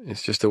is.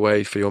 It's just a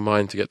way for your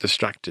mind to get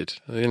distracted.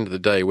 At the end of the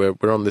day, we're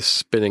on this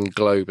spinning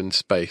globe in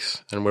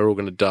space, and we're all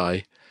going to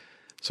die.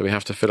 So we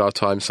have to fill our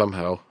time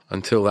somehow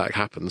until that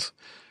happens.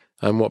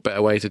 And what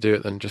better way to do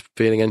it than just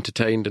feeling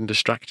entertained and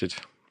distracted?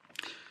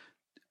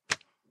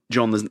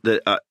 John,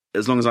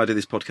 as long as I do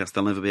this podcast,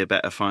 there'll never be a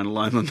better final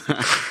line than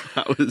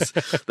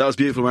that. That was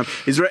beautiful, man.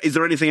 Is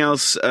there anything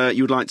else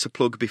you would like to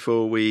plug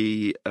before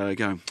we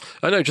go?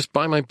 I know, just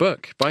buy my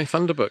book. Buy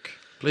Thunderbook,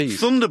 please.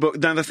 Thunderbook.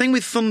 Now, the thing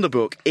with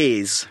Thunderbook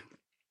is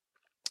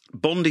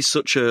Bond is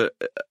such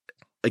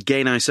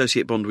again, I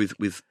associate Bond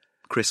with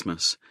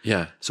Christmas.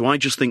 Yeah. So I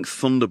just think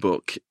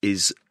Thunderbook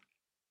is...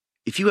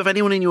 If you have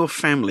anyone in your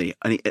family,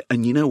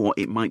 and you know what,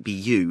 it might be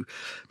you,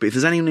 but if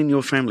there's anyone in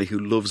your family who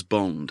loves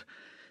Bond,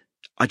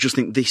 I just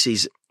think this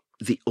is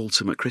the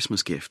ultimate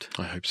Christmas gift.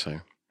 I hope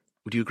so.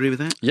 Would you agree with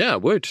that? Yeah, I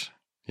would.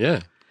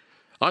 Yeah.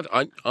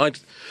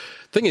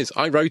 Thing is,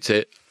 I wrote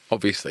it,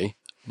 obviously,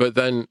 but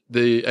then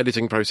the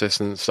editing process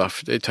and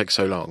stuff, it takes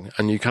so long,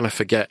 and you kind of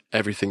forget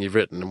everything you've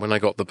written. And when I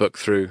got the book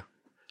through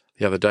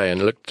the other day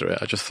and looked through it,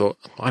 I just thought,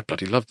 I'd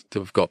bloody love to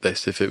have got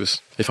this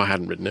if I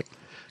hadn't written it,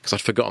 because I'd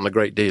forgotten a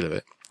great deal of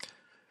it.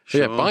 So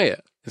yeah, buy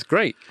it. It's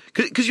great.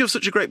 Because you have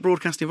such a great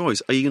broadcasting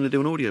voice, are you going to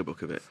do an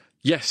audiobook of it?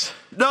 Yes.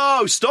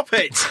 No, stop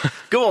it!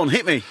 Go on,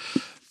 hit me.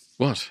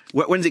 What?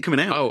 When's it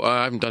coming out? Oh,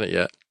 I haven't done it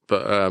yet,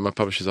 but my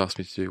publisher's asked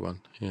me to do one.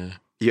 Yeah. Are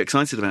you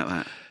excited about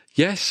that?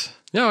 Yes.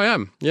 Yeah, I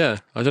am. Yeah.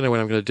 I don't know when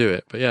I'm going to do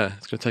it, but yeah,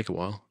 it's going to take a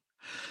while.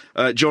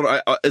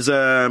 John, as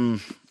someone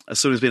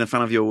who's been a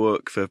fan of your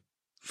work for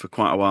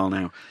quite a while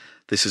now,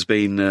 this has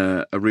been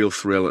a real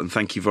thrill, and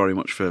thank you very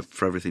much for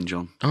everything,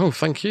 John. Oh,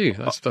 thank you.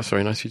 That's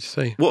very nice of you to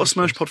say. What are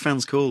Smersh Pod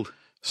fans called?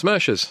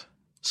 Smershers.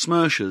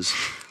 Smurshers.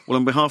 Well,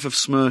 on behalf of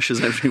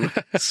Smurshers everywhere,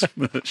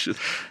 Smurshers.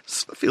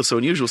 I feel so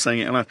unusual saying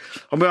it aloud.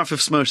 On behalf of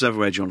Smurshers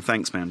everywhere, John,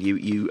 thanks, man.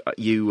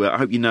 I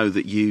hope you know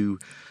that you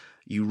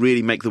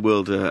really make the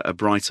world a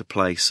brighter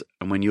place.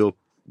 And when your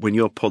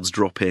pods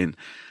drop in,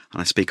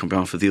 and I speak on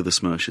behalf of the other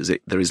Smurshers,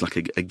 there is like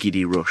a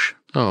giddy rush.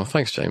 Oh,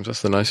 thanks, James.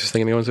 That's the nicest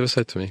thing anyone's ever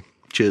said to me.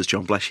 Cheers,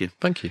 John. Bless you.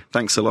 Thank you.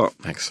 Thanks a lot.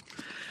 Thanks.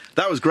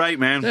 That was great,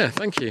 man. Yeah,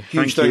 thank you.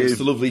 Huge thanks to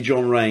the lovely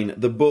John Raine.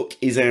 The book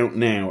is out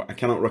now. I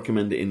cannot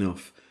recommend it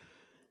enough.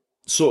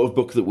 Sort of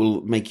book that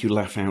will make you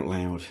laugh out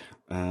loud.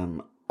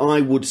 I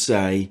would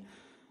say,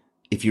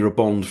 if you're a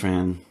Bond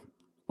fan,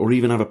 or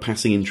even have a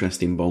passing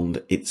interest in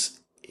Bond, it's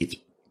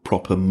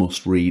proper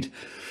must read.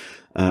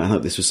 I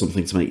hope this was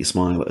something to make you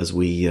smile as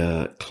we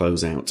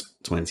close out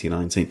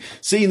 2019.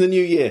 See you in the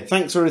new year.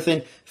 Thanks for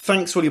everything.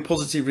 Thanks for all your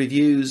positive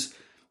reviews.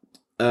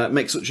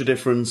 Makes such a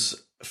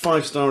difference.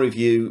 5-star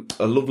review,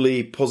 a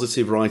lovely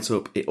positive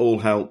write-up. It all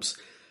helps.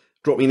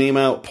 Drop me an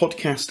email,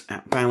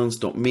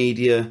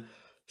 podcast@balance.media.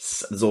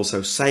 There's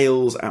also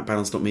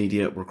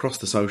sales@balance.media. We're across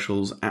the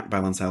socials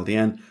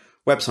 @balanceldn.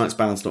 Website's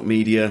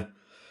balance.media.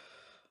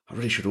 I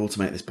really should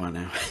automate this by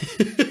now.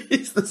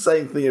 It's the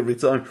same thing every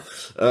time.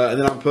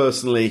 And then I'm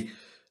personally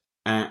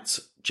at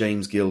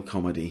James Gill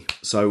Comedy.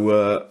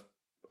 So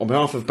on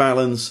behalf of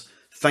Balance,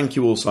 thank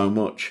you all so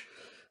much.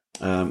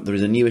 There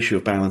is a new issue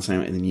of Balance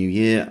out in the new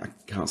year. I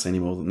can't say any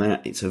more than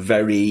that. It's a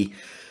very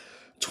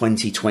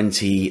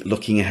 2020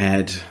 looking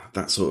ahead,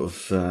 that sort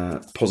of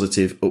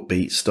positive,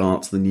 upbeat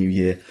start to the new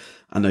year.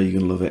 I know you're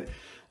going to love it.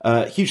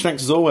 Huge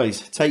thanks as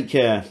always. Take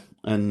care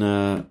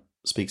and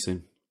speak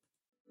soon.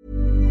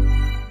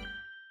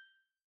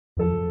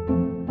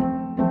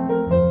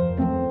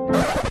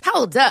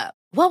 Hold up.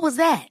 What was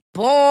that?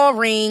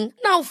 Boring.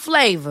 No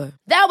flavor.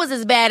 That was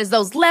as bad as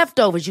those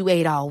leftovers you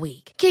ate all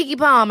week. Keke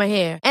Palmer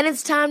here, and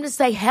it's time to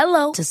say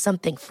hello to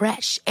something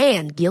fresh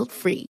and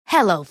guilt-free.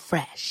 Hello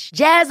Fresh.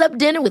 Jazz up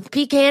dinner with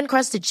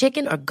pecan-crusted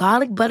chicken or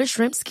garlic butter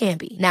shrimp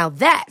scampi. Now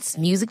that's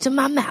music to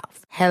my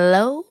mouth.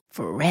 Hello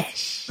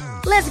Fresh.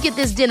 Let's get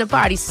this dinner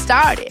party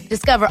started.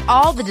 Discover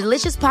all the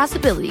delicious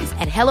possibilities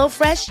at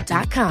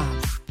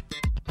HelloFresh.com.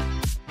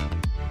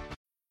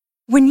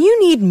 When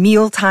you need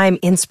mealtime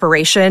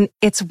inspiration,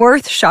 it's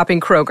worth shopping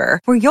Kroger,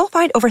 where you'll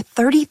find over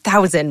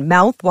 30,000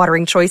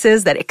 mouth-watering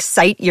choices that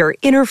excite your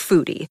inner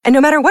foodie. And no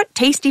matter what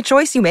tasty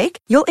choice you make,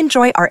 you'll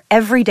enjoy our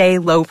everyday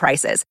low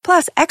prices,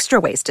 plus extra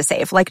ways to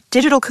save, like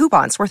digital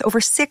coupons worth over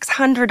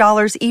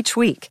 $600 each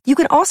week. You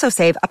can also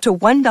save up to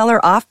 $1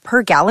 off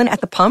per gallon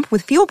at the pump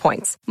with fuel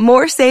points.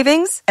 More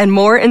savings and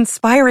more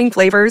inspiring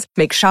flavors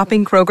make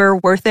shopping Kroger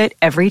worth it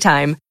every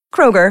time.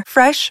 Kroger,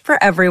 fresh for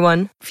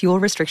everyone. Fuel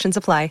restrictions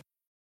apply.